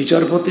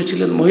বিচারপতি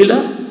ছিলেন, মহিলা।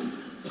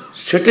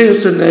 সেটাই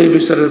হচ্ছে ন্যায়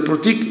বিচারের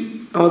প্রতীক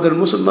আমাদের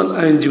মুসলমান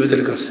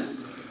আইনজীবীদের কাছে।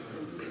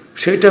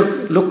 সেইটা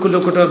লক্ষ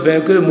লক্ষ টাকা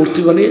ব্যয় করে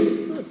মূর্তি বানিয়ে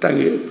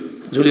টাঙিয়ে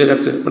ঝুলিয়ে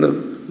রাখছে, মানে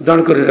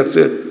দাঁড় করে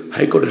রাখছে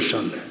হাইকোর্টের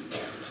সামনে।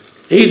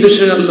 এই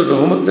দেশে আল্লাহর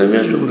রহমত নেমে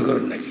আসবে মনে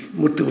করেন নাকি?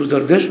 মূর্তি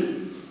পূজার দেশ।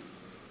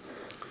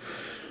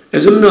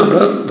 এজন্য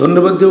আমরা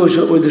ধন্যবাদ দিই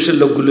ওই দেশের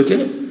লোকগুলিকে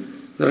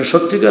যারা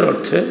সত্যিকার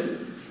অর্থে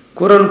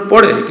কোরআন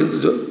পড়ে কিন্তু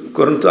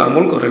কোরআন তো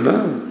আমল করে না।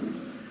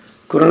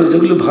 কোরআনে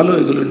যেগুলো ভালো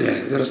এগুলো নেয়।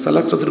 যারা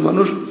চালাক চতুর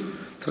মানুষ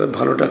তারা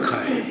ভালোটা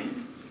খায়,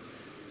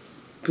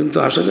 কিন্তু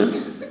আসলে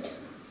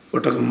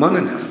ওটাকে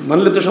মানে না।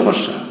 মানলে তো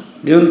সমস্যা,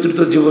 নিয়ন্ত্রিত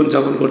জীবন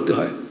যাপন করতে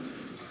হয়,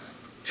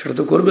 সেটা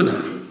তো করবে না।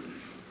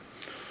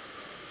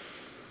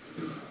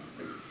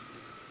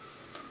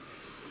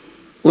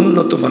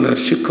 উন্নত মানের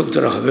শিক্ষক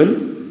যারা হবেন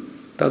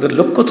তাদের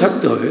লক্ষ্য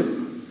থাকতে হবে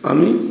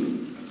আমি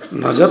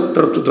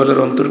নাজাতপ্রাপ্ত দলের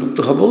অন্তর্ভুক্ত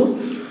হব,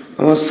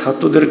 আমার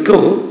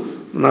ছাত্রদেরকেও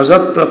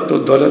নাজাতপ্রাপ্ত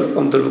দলের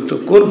অন্তর্ভুক্ত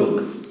করব।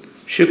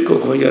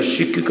 শিক্ষক হই আর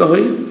শিক্ষিকা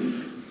হই,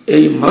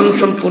 এই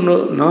মানসম্পন্ন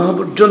না হওয়া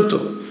পর্যন্ত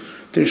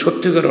তিনি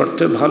সত্যিকার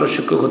অর্থে ভালো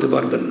শিক্ষক হতে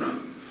পারবেন না।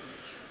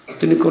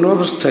 তিনি কোনো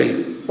অবস্থায়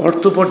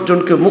অর্থ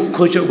উপার্জনকে মুখ্য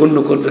হিসেবে গণ্য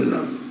করবেন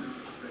না।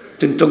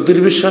 তিনি তকদির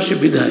বিশ্বাসী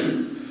বিধায়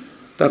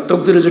তার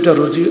তকদিরে যেটা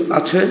রুজি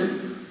আছে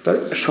তার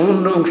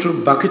সামান্য অংশ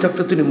বাকি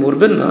থাকতে তিনি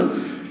মরবেন না,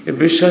 এই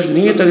বিশ্বাস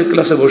নিয়ে তাকে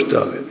ক্লাসে বসতে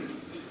হবে।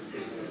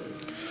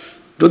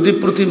 যদি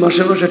প্রতি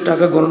মাসে মাসে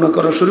টাকা গণনা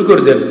করা শুরু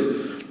করে দেন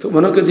তো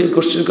ওনাকে দিয়ে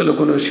কোশ্চেন করলে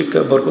কোনো শিক্ষা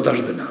বরকত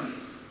আসবে না।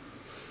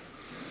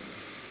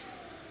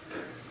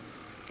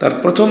 তার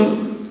প্রথম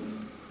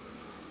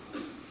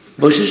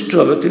বৈশিষ্ট্য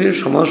হবে তিনি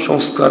সমাজ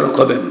সংস্কারক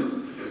হবেন।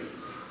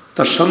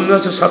 তার সামনে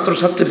আছে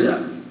ছাত্রছাত্রীরা,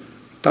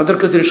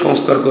 তাদেরকে তিনি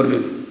সংস্কার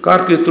করবেন।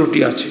 কার কি ত্রুটি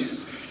আছে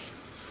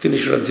তিনি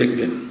সেটা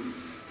দেখবেন,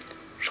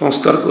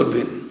 সংস্কার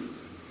করবেন।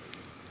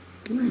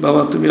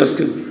 বাবা তুমি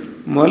আজকে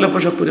ময়লা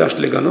পোশাক পরে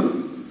আসলে কেন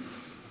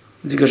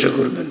জিজ্ঞাসা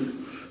করবেন।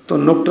 তো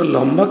নখটা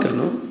লম্বা কেন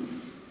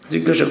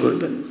জিজ্ঞাসা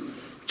করবেন।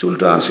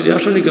 চুলটা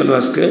আসেনি কেন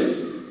আজকে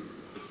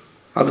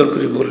আদর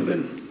করে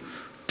বলবেন।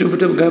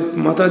 টুপিটা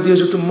মাথা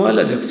দিয়েছে তো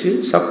ময়লা দেখছি,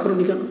 সাফ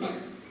করেনি কেন,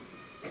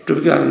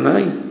 টুপিকে আর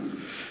নাই।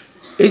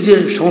 এই যে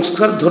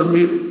সংস্কার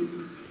ধর্মী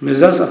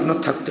মেজাজ আপনার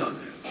থাকতে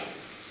হবে,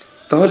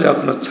 তাহলে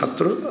আপনার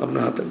ছাত্র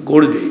আপনার হাতে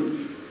গড়বে।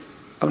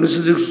 আপনি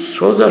যদি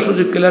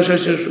সোজাসুজি ক্লাসে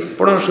এসে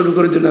পড়া শুরু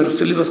করে দিন আর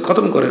সিলেবাস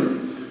খতম করেন,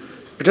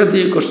 এটা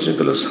দিয়ে কোশ্চেন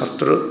করলে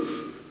ছাত্র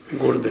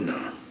গড়বে না।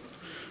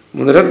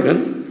 মনে রাখবেন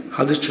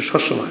হাদিসটা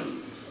সবসময়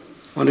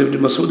অনেক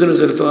মাসউদ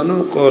রাদিয়াল্লাহু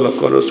আনহু قال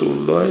قال رسول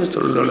الله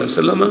صلى الله عليه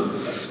وسلم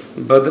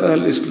بدأ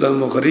الإسلام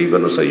غريبا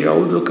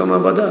وسيعود كما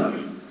بدأ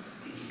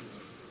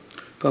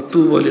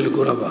فطوبى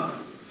للغرباء।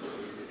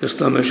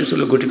 ইসলাম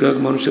এসেছিল গুটি কয়েক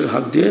মানুষের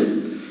হাত দিয়ে,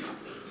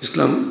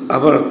 ইসলাম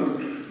আবার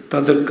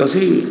তাদের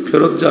কাছেই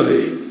ফেরত যাবে।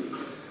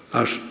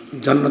 আর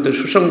জান্নাতের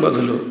সুসংবাদ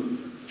হলো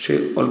সেই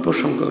অল্প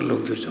সংখ্যক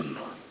লোকদের জন্য।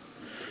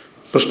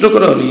 প্রশ্ন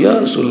করা হল ইয়া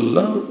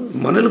রাসূলুল্লাহ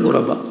মানেল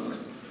গোরাবা,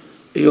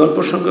 এই অল্প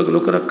সংখ্যক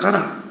লোকেরা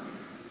কারা?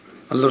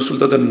 আল্লাহ রাসূল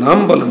তাদের নাম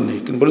বলেননি,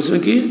 কিন্তু বলেছেন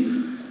কি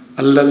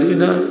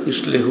আল্লাযীনা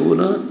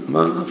ইসলিহুনা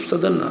মা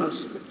আফসাদান নাস,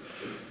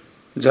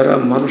 যারা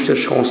মানুষের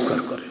সংস্কার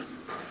করে।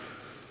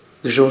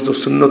 যে সমস্ত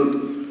সুন্নত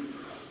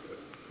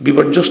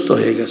বিপর্যস্ত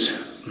হয়ে গেছে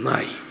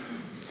নাই,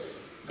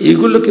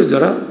 এইগুলোকে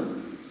যারা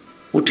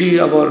উঠিয়ে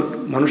আবার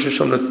মানুষের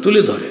সামনে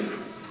তুলে ধরে,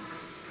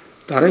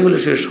 তারাই হলো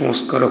সে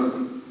সংস্কারক।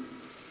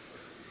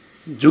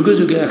 যুগে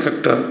যুগে এক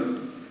একটা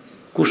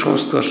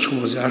কুসংস্কার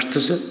সমাজে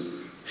আসতেছে,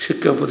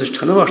 শিক্ষা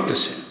প্রতিষ্ঠানেও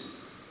আসতেছে।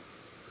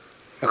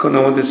 এখন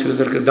আমাদের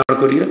ছেলেদেরকে দাঁড়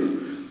করিয়ে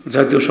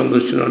জাতীয়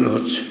সংগীত শোনানো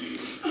হচ্ছে,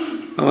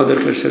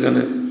 আমাদেরকে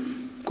সেখানে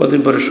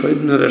কদিন পরে শহীদ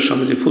মিনারের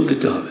সামনে যে ফুল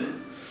দিতে হবে,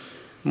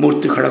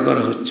 মূর্তি খাড়া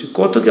করা হচ্ছে,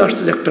 কত কি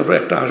আসতেছে, একটা পর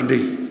একটা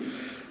আসবেই।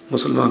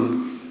 মুসলমান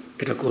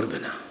এটা করবে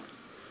না,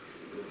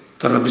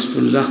 তারা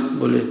বিসমিল্লাহ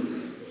বলে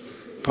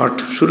পাঠ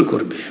শুরু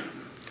করবে,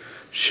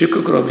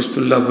 শিক্ষকরা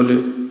বিসমিল্লাহ বলে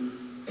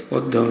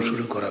অধ্যয়ন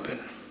শুরু করাবেন।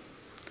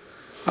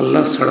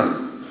 আল্লাহ ছাড়া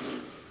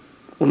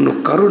অন্য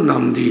কারোর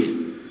নাম দিয়ে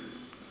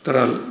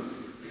তারা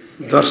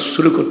দর্শ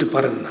শুরু করতে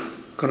পারেন না,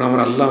 কারণ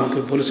আমার আল্লাহ আমাকে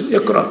বলেছেন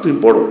ইকরা, তুমি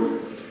পড়ো,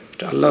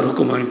 এটা আল্লাহর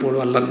হুকুম, আমি পড়ো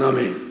আল্লাহর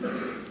নামে।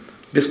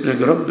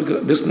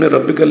 বিসমি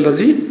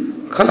রাব্বিকাল্লাযী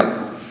খালাক,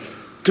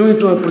 তুমি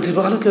তোমার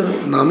প্রতিপালকের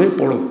নামে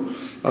পড়ো।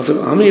 অর্থাৎ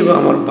আমি বা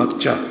আমার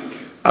বাচ্চা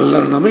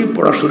আল্লাহর নামেই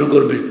পড়া শুরু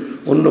করবে,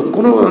 অন্য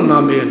কোনো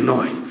নামে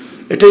নয়।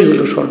 এটাই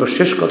হলো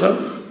সর্বশেষ কথা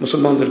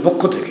মুসলমানদের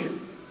পক্ষ থেকে।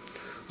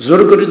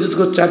 জোর করে যদি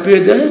চাপিয়ে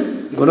দেয়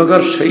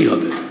গুনাহগার সেই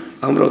হবে,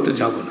 আমরা ওতে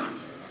যাব না।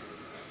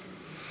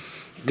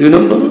 2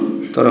 নম্বর,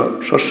 তারা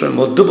সবসময়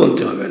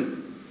মধ্যপন্থী হবেন।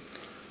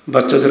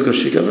 বাচ্চাদেরকে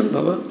শিখাবেন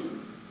বাবা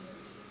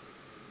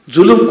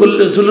জুলুম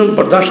করলে জুলুম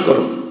বরদাস্ত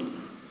করো,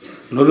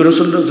 নবী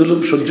রাসূলরা জুলুম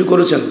সহ্য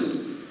করেছেন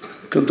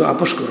কিন্তু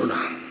আপোষ করো না,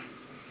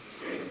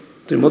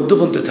 তুমি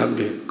মধ্যপন্থী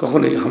থাকবে,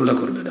 কখনোই হামলা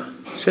করবে না,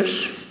 শেষ।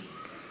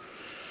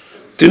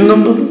 3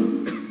 নম্বর,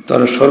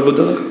 তারা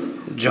সর্বদা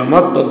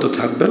জামাতবদ্ধ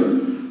থাকবেন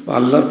ও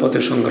আল্লাহর পথে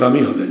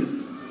সংগ্রামী হবেন।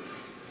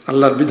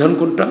 আল্লাহর বিধান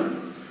কোনটা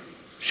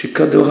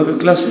শিক্ষা দেওয়া হবে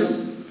ক্লাসে,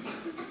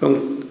 এবং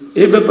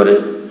এই ব্যাপারে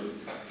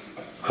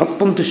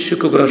হকপন্থী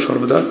শিক্ষকরা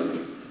সর্বদা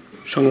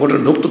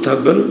সংগঠনভুক্ত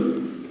থাকবেন,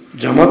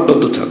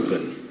 জামাতবদ্ধ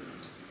থাকবেন।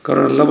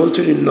 কারণ আল্লাহ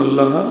বলছেন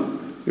ইন্নাল্লাহা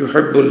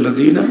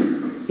ইউহিব্বুল্লাযীনা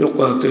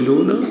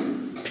ইউকাতিলুনা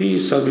ফি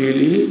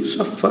সাবিলিহি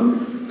সাফফান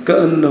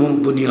কাআন্নাহুম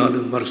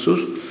বুনিয়ানুম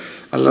মারসুস।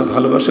 আল্লাহ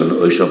ভালোবাসেন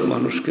ওই সব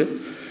মানুষকে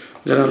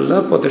যারা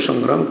আল্লাহর পথে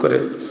সংগ্রাম করে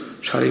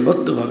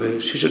সারিবদ্ধভাবে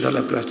শিশু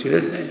ঢালা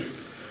প্রাচীরের ন্যায়।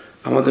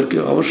 আমাদেরকে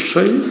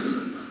অবশ্যই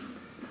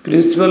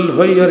প্রিন্সিপাল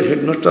হই আর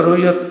হেডমাস্টার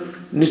হই আর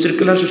নিচের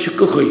ক্লাসে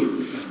শিক্ষক হই,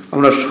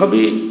 আমরা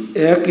সবই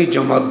একই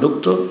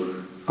জামাতভুক্ত,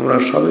 আমরা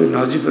সবাই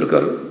নাজি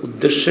ফেরকার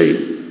উদ্দেশ্যেই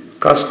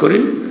কাজ করি।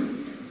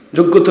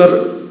 যোগ্যতার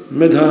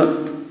মেধা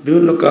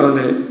বিভিন্ন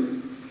কারণে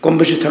কম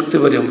বেশি থাকতে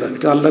পারি আমরা,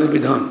 এটা আল্লাহর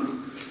বিধান,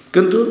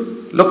 কিন্তু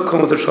লক্ষ্য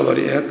আমাদের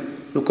সবারই এক,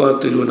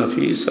 ইউকাতিলুনা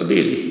ফি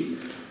সাবিলিহি,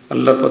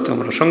 আল্লাহর পথে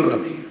আমরা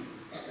সংগ্রামী।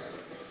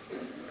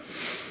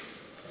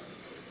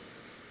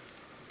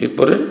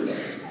 এরপরে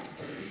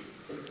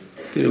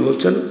তিনি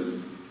বলছেন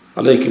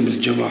আলাইকুম বিল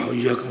জামাআহ ওয়া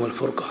ইয়াকুম আল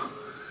ফুরকা,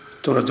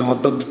 তোমরা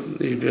জামাতবদ্ধ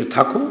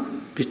থাকো,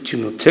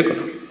 বিচ্ছিন্ন থেকো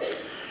না।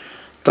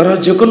 তারা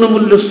যে কোনো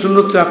মূল্যে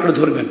সুন্নতকে আঁকড়ে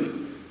ধরবেন,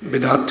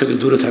 বিদআত থেকে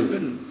দূরে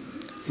থাকবেন।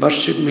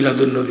 বার্ষিক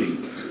মিলাদুন নবী,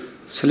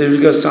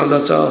 ছেলেমেয়েদের চাঁদা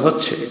চাওয়া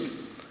হচ্ছে,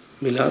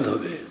 মিলাদ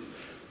হবে।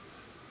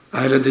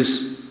 আহলে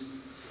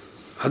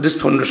হাদিস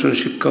ফাউন্ডেশন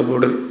শিক্ষা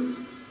বোর্ডের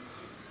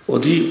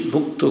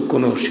অধিভুক্ত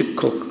কোনো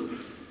শিক্ষক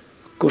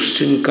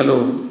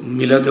কোশ্চিনকালেও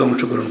মিলাদে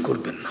অংশগ্রহণ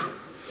করবেন না।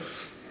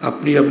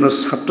 আপনি আপনার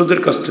ছাত্রদের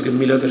কাছ থেকে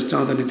মিলাদের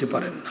চাঁদা নিতে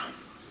পারেন না।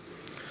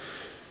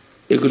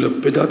 এগুলো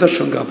বেদাতের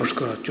সঙ্গে আপোষ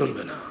করা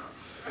চলবে না।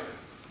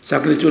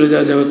 চাকরি চলে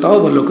যাওয়া যাবে তাও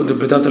ভালো, কিন্তু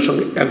বেদাতের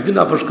সঙ্গে একদিন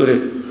আপোষ করে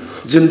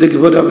জিন্দগি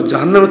ভরে আমি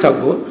জাহান্নামে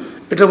থাকবো,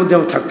 এটার মধ্যে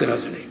আমি থাকতে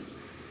রাজি নেই।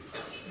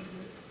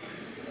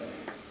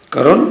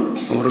 কারণ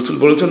আমার রাসূল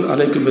বলেছেন,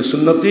 আলাইকুম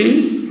বিসুন্নতি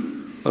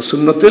ওয়া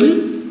সুন্নাতিল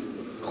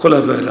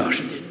খুলাফায়ে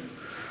রাশিদিন,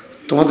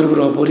 তোমাদের উপর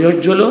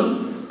অপরিহার্য হলো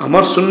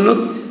আমার সুন্নত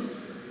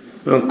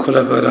এবং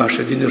খোলাফায়ে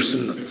রাশিদিনের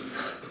সুন্নত।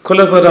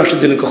 খোলাফায়ে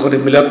রাশিদিন কখনো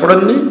মিলাদ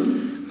পড়েননি,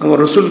 আমার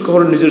রাসূল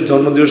কখনো নিজের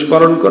জন্মদিবস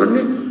পালন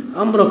করেননি,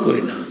 আমরা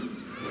করি না।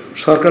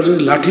 সরকার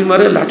যদি লাঠি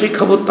মারে লাঠি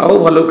খাবো তাও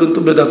ভালো, কিন্তু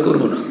বেদাত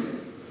করব না।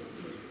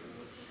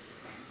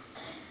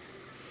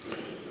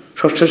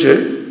 সবশেষে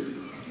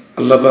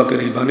আল্লাহ পাকের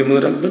এই বাণী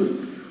মনে রাখবেন,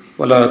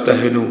 ওয়ালা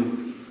তাহিনু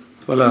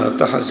ওয়ালা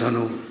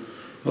তাহজানু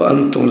ওয়া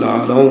আনতুমুল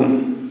আ'লাউন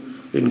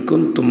ইন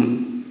কুনতুম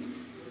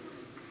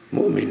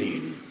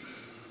মুমিনিন।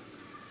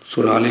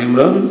 সূরা আলে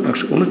ইমরান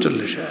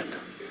 139 আয়াত।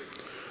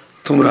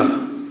 তোমরা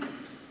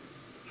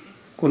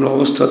কোনো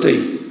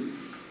অবস্থাতেই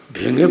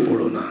ভেঙে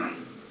পড়ো না,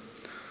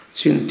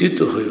 চিন্তিত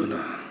হইও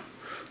না,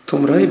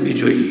 তোমরাই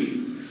বিজয়ী।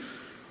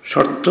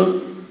 শর্ত,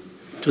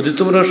 যদি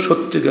তোমরা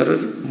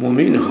সত্যিকারের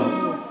মুমিন হও।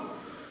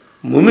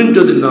 মুমিন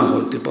যদি না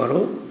হতে পারো,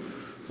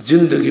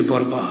 জিন্দগি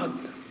বরবাদ।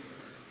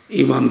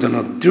 ঈমান যেন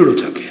দৃঢ়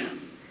থাকে।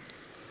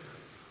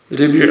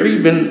 রবিঈ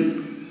বিন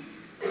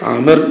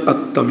আমির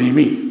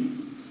আত-তামিমি,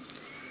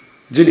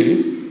 যিনি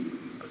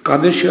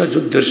কাদেসিয়া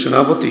যুদ্ধের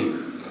সেনাপতি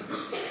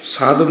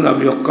সাদ ইবনে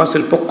আবি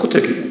ওয়াক্কাসের পক্ষ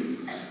থেকে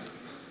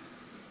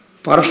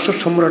পারস্য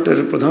সম্রাটের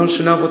প্রধান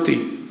সেনাপতি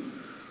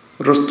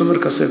রুস্তমের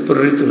কাছে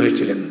প্রেরিত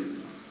হয়েছিলেন।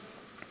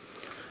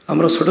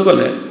 আমরা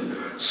ছোটবেলায়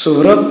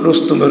সোহরাব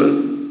রুস্তমের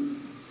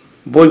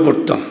বই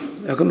পড়তাম,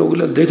 এখন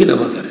ওগুলো দেখি না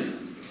বাজারে।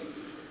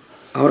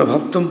 আমরা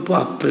ভাবতাম,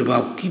 বাপরে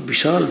বাপ, কি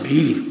বিশাল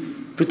বীর,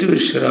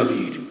 পৃথিবীর সেরা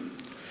বীর।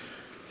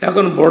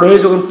 এখন বড় হয়ে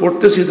যখন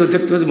পড়তেছি তো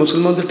দেখতে পাচ্ছি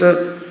মুসলমানদের একটা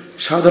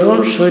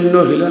সাধারণ সৈন্য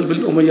হিলাল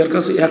বিন উমাইয়ার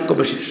কাছে এক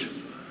কবে শেষ।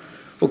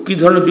 ও কী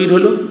ধরনের বীর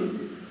হলো,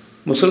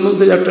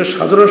 মুসলমানদের একটা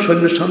সাধারণ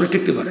সৈন্যের সামনে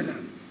টিকতে পারে না।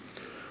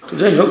 তো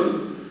যাই হোক,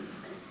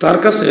 তার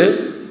কাছে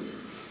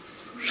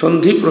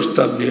সন্ধি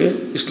প্রস্তাব নিয়ে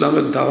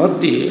ইসলামের দাওয়াত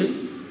দিয়ে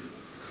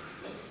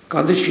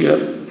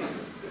কাদেসিয়ার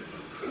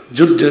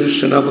যুদ্ধের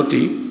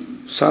সেনাপতি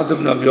সাদ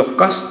ইবনে আবি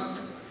ওয়াক্কাস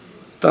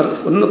তার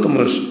অন্যতম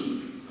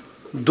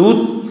দূত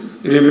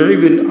রবিঈ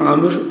বিন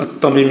আমির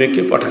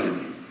আত-তামিমিকে পাঠালেন।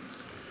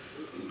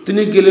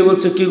 তিনি গেলে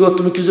বলছে, কী গো,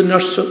 তুমি কী জন্য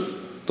আসছো?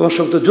 তোমার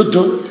সঙ্গে তো যুদ্ধ।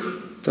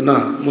 তা না,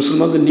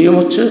 মুসলমানদের নিয়ম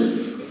হচ্ছে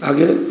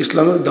আগে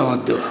ইসলামের দাওয়াত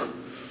দেওয়া,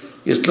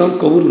 ইসলাম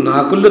কবুল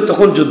না করলে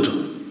তখন যুদ্ধ।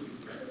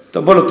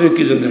 তা বলো তুমি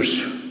কী জন্য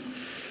আসছো?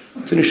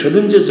 তিনি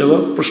সেদিন যে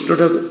জবাব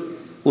প্রশ্নটা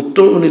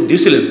উত্তর উনি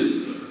দিয়েছিলেন,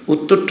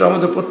 উত্তরটা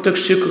আমাদের প্রত্যেক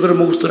শিক্ষকের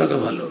মুখস্থ রাখা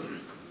ভালো।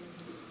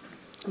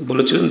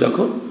 বলেছিলেন,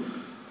 দেখো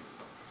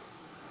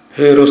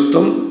হে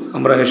রুস্তম,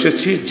 আমরা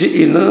এসেছি যে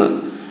ইনা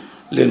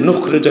লে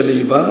নুখরিজাল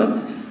ইবাদ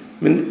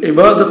মিন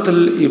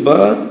ইবাদাতিল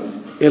ইবাদ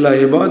ইলা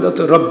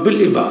ইবাদাতি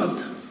রাব্বিল ইবাদ।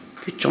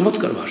 কি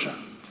চমৎকার ভাষা!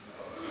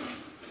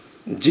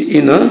 যে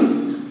ইনা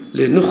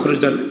লে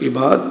নুখরিজাল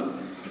ইবাদ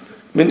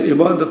মিন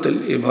ইবাদাতিল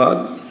ইবাদ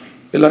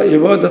ইলা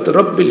ইবাদাতি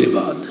রাব্বিল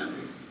ইবাদ।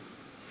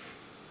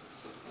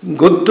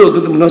 গদ্য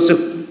কিন্তু মনে হচ্ছে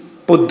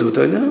পদ্য,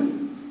 তাই না?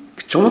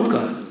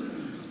 চমৎকার।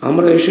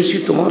 আমরা এসেছি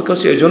তোমার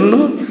কাছে এজন্য,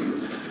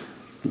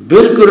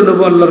 বের করে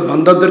নেবো আল্লাহর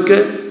বান্দাদেরকে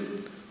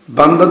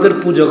বান্দাদের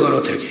পূজা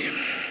করা থেকে,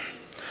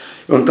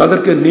 এবং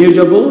তাদেরকে নিয়ে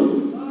যাব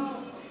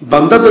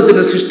বান্দাদের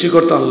জন্য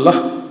সৃষ্টিকর্তা আল্লাহ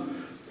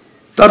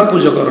তার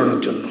পূজা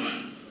করানোর জন্য।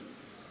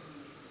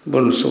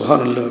 বলুন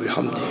সুবহানাল্লাহ ওয়া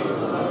বিহামদিহি।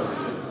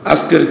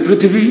 আজকের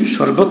পৃথিবী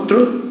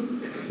সর্বত্র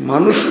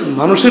মানুষ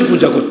মানুষের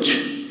পূজা করছে।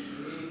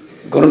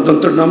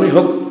 গণতন্ত্রের নামেই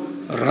হোক,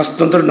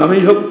 রাজতন্ত্রের নামেই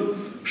হোক,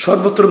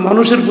 সর্বত্র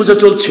মানুষের পূজা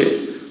চলছে,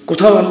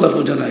 কোথাও আল্লাহর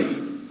পূজা নাই।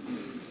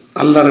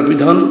 আল্লাহর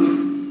বিধান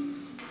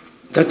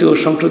জাতীয়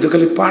সংসদে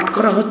খালি পাঠ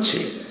করা হচ্ছে,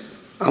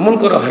 আমল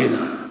করা হয়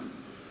না।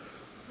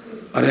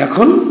 আর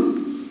এখন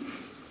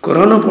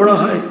কোরআনও পড়া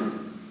হয়,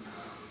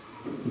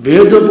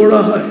 বেদও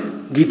পড়া হয়,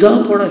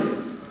 গীতাও পড়ায়,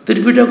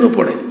 ত্রিপিটকও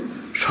পড়ে,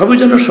 সবই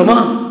যেন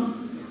সমান।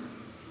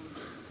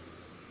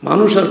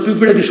 মানুষ আর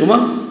পিঁপড়া কি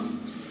সমান?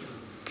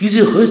 কি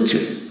যে হয়েছে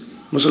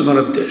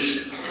মুসলমানের দেশ!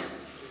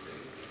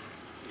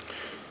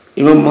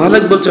 ইমাম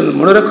মালিক বলছেন,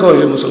 মনে রাখো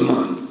হে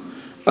মুসলমান,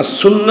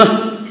 আস-সুন্নাহ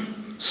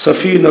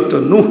সাফিনাত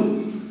নূহ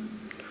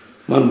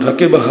মান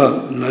রাকিবাহা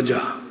নাজা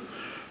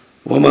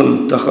ওয়া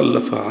মান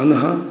তাখাল্লাফা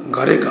আনহা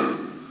গারেকা।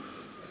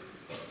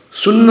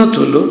 সুন্নাত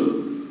হলো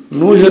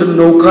নূহের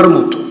নৌকার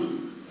মতো।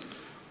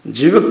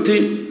 যে ব্যক্তি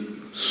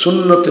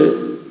সুন্নতে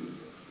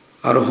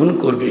আরোহণ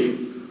করবে,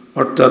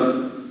 অর্থাৎ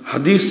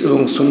হাদিস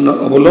এবং সুন্নাহ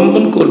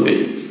অবলম্বন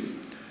করবে,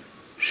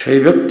 সেই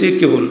ব্যক্তি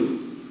কেবল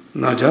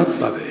নাজাত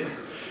পাবে।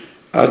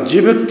 আর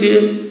যে ব্যক্তি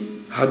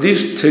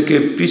হাদিস থেকে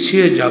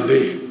পিছিয়ে যাবে,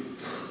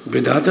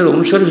 বেদাতের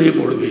অনুসারী হয়ে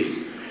পড়বে,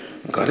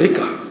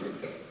 গারেকা,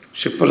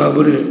 সে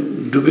প্লাবনে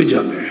ডুবে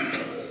যাবে।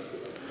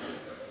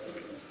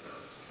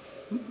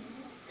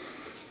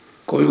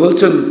 কবি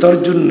বলছেন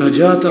তারজুন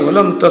নাজাত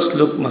ওয়ালাম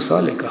তাসলুক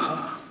মাসালিকাহা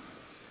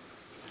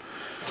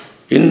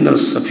ইন্না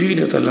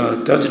সাফিনাতা লা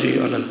তাজরি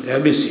আলাল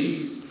ইয়াবিসি।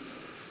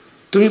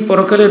 তুমি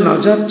পরকালে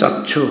নাজাত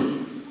চাচ্ছ,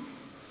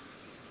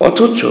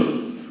 অথচ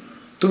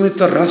তুমি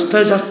তার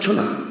রাস্তায় যাচ্ছ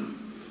না।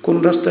 কোন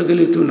রাস্তায়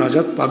গেলে তুমি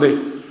নাজাত পাবে,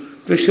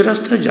 তুমি সে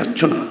রাস্তায় যাচ্ছ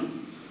না।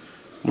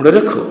 মনে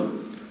রেখো,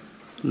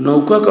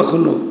 নৌকা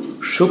কখনো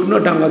শুকনো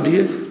ডাঙ্গা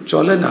দিয়ে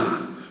চলে না,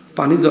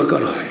 পানি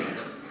দরকার হয়।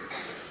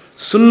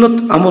 সুন্নত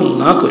আমল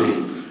না করে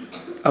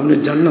আপনি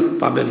জান্নাত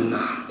পাবেন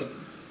না।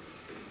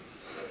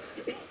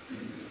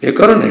 এ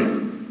কারণে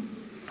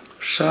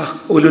শাহ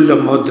ওলিউল্লাহ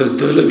মুহাদ্দিস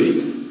দেহলভী,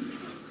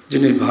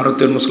 যিনি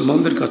ভারতের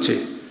মুসলমানদের কাছে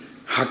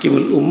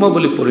হাকিমুল উম্মাহ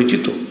বলে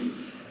পরিচিত,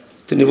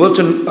 তিনি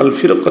বলছেন আল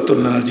ফিরকাতুন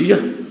নাজিয়া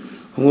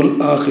হুমুল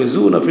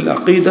আখিজুনা ফিল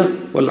আকিদা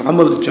ওয়াল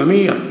আমল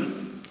জামিয়ান।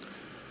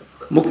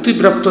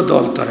 মুক্তিপ্রাপ্ত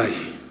দল তারাই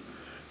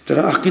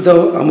যারা আকিদা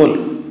ও আমল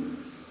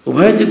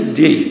উভয় দিক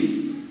দিয়েই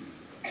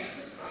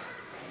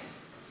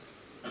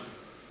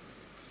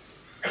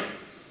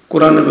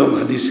কোরআন এবং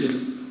হাদিসের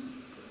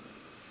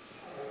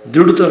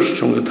দৃঢ়তার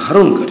সঙ্গে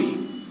ধারণকারী।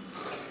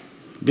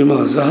 বিমা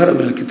জাহারা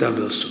মিনাল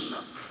কিতাবে ওয়াস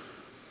সুন্নাহ,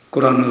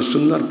 কোরআন ও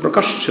সুন্নাহর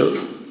প্রকাশ্য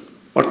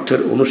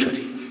অর্থের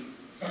অনুসারী।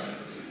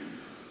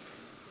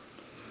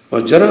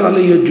 যারা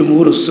আলাইহি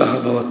জুমহুরুস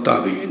সাহাবা ওয়াত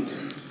তাবিঈন,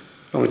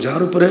 এবং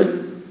যার উপরে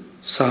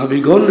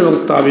সাহাবীগণ এবং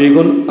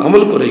তাবিঈগণ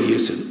আমল করে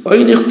গিয়েছেন।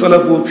 ওয়াইন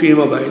ইখতালাফু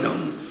ফীমা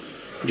বাইনাহুম,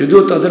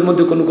 যদিও তাদের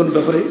মধ্যে কোনো কোনো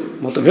ব্যাপারে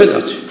মতভেদ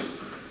আছে,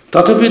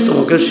 তথাপি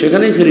তোমাকে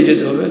সেখানেই ফিরে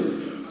যেতে হবে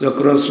যা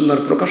কোরআন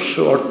সুন্নাহর প্রকাশ্য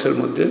অর্থের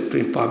মধ্যে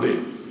তুমি পাবে।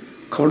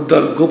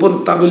 খবরদার গোপন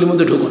তাবিলের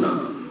মধ্যে ঢোকো না।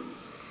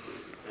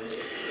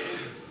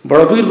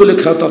 বড় পীর বলে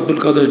খ্যাত আব্দুল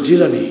কাদের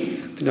জিলানী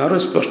তিনি আরও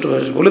স্পষ্ট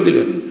ভাষায় বলে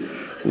দিলেন,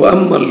 ওয়া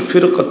আম্মাল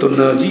ফিরকাতুন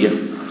নাজিয়া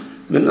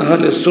মিন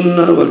আহলিস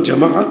সুন্নাহ ওয়াল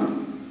জামাআহ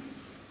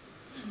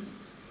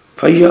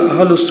ফাহিয়া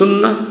আহলুস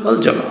সুন্নাহ ওয়াল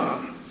জামাআহ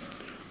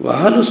ওয়া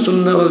আহলুস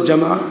সুন্নাহ ওয়াল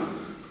জামাআহ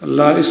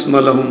লা ইসমা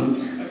লাহুম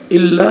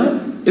ইল্লা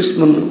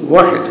ইসমুন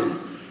ওয়াহিদুন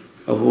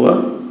ওয়া হুয়া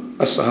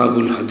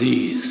আসহাবুল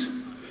হাদিস।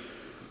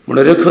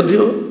 মনে রেখে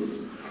দিও,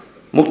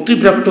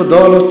 মুক্তিপ্রাপ্ত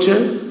দল হচ্ছে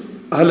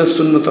আহলে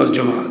সুন্নাত ওয়াল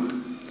জামাত।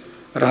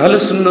 আর আহলে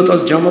সুন্নাত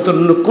ওয়াল জামাতের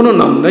অন্য কোনো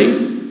নাম নেই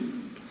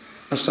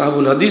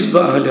আসহাবুল হাদিস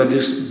বা আহলে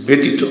হাদিস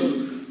ব্যতীত।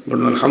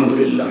 বলুন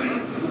আলহামদুলিল্লাহ।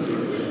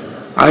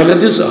 আহলে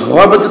হাদিস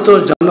হওয়া ব্যতীত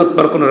জান্নাত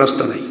পাওয়ার কোনো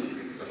রাস্তা নেই।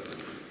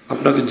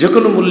 আপনাকে যে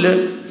কোনো মূল্যে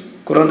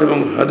কোরআন এবং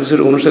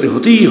হাদিসের অনুসারী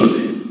হতেই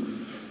হবে।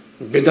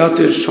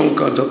 বেদাতের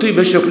সংখ্যা যতই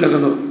বেশি হোক না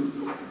কেন,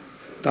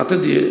 তাতে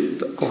দিয়ে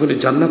কখনই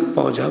জান্নাত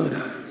পাওয়া যাবে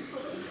না।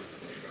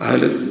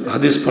 আহলে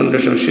হাদিস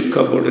ফাউন্ডেশন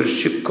শিক্ষা বোর্ডের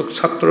শিক্ষক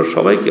ছাত্র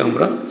সবাইকে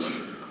আমরা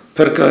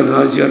ফেরকা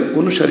নাজিয়ার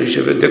অনুসারী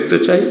হিসেবে দেখতে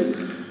চাই।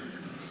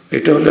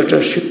 এটা হলো একটা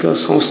শিক্ষা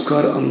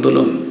সংস্কার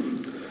আন্দোলন।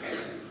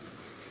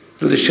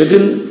 যদি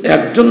সেদিন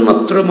একজন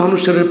মাত্র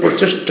মানুষের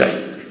প্রচেষ্টায়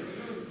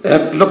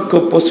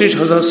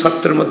 1,25,000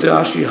 ছাত্রের মধ্যে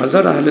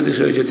 80,000 আহলে হাদিস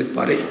হয়ে যেতে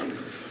পারে,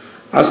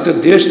 আজকে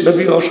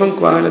দেশব্যাপী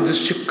অসংখ্য আহলে হাদিস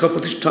শিক্ষা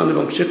প্রতিষ্ঠান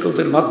এবং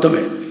শিক্ষকদের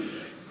মাধ্যমে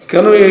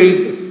কেন এই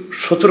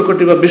 17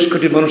 কোটি বা 20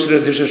 কোটি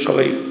মানুষের দেশের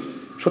সবাই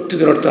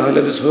সত্যিকার অর্থে আহলে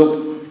হাদিস হোক,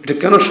 এটা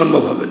কেন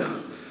সম্ভব হবে না?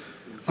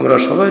 আমরা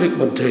সবাই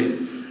মধ্যে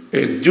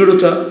এই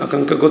দৃঢ়তা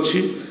আকাঙ্ক্ষা করছি।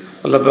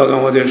 আল্লাহ পাক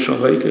আমাদের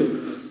সবাইকে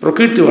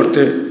প্রকৃতি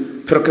অর্থে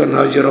ফেরকা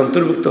নাজিয়ার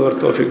অন্তর্ভুক্ত হওয়ার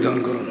তৌফিক দান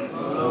করুন।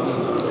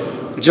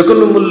 যে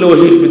কোনো মূল্যে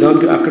ওহির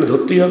বিধানকে আঁকড়ে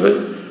ধরতেই হবে।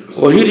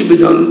 ওহির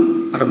বিধান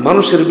আর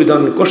মানুষের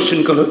বিধান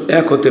কোশ্চিনকালে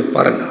এক হতে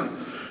পারে না।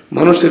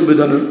 মানুষের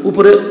বিধানের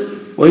উপরে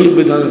ওহির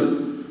বিধানের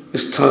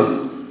স্থান,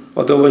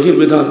 অথবা ওহির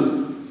বিধান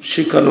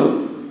শিখানো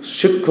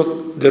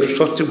শিক্ষকদের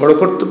সবচেয়ে বড়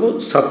কর্তব্য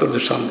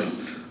ছাত্রদের সামনে।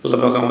 আল্লাহ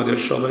পাক আমাদের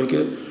সবাইকে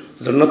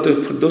জান্নাতে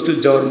ফিরদৌসে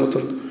যাওয়ার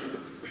মতন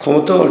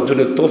ক্ষমতা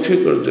অর্জনের তৌফিক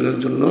অর্জনের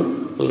জন্য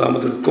আল্লাহ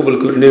আমাদেরকে কবুল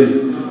করে নিন।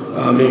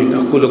 আমিন।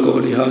 আকুলু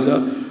কওলি হাযা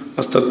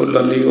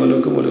আস্তাগফিরুল্লাহ লি ওয়া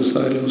লাকুম ওয়া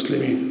লিসাইরিল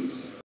মুসলিমিন।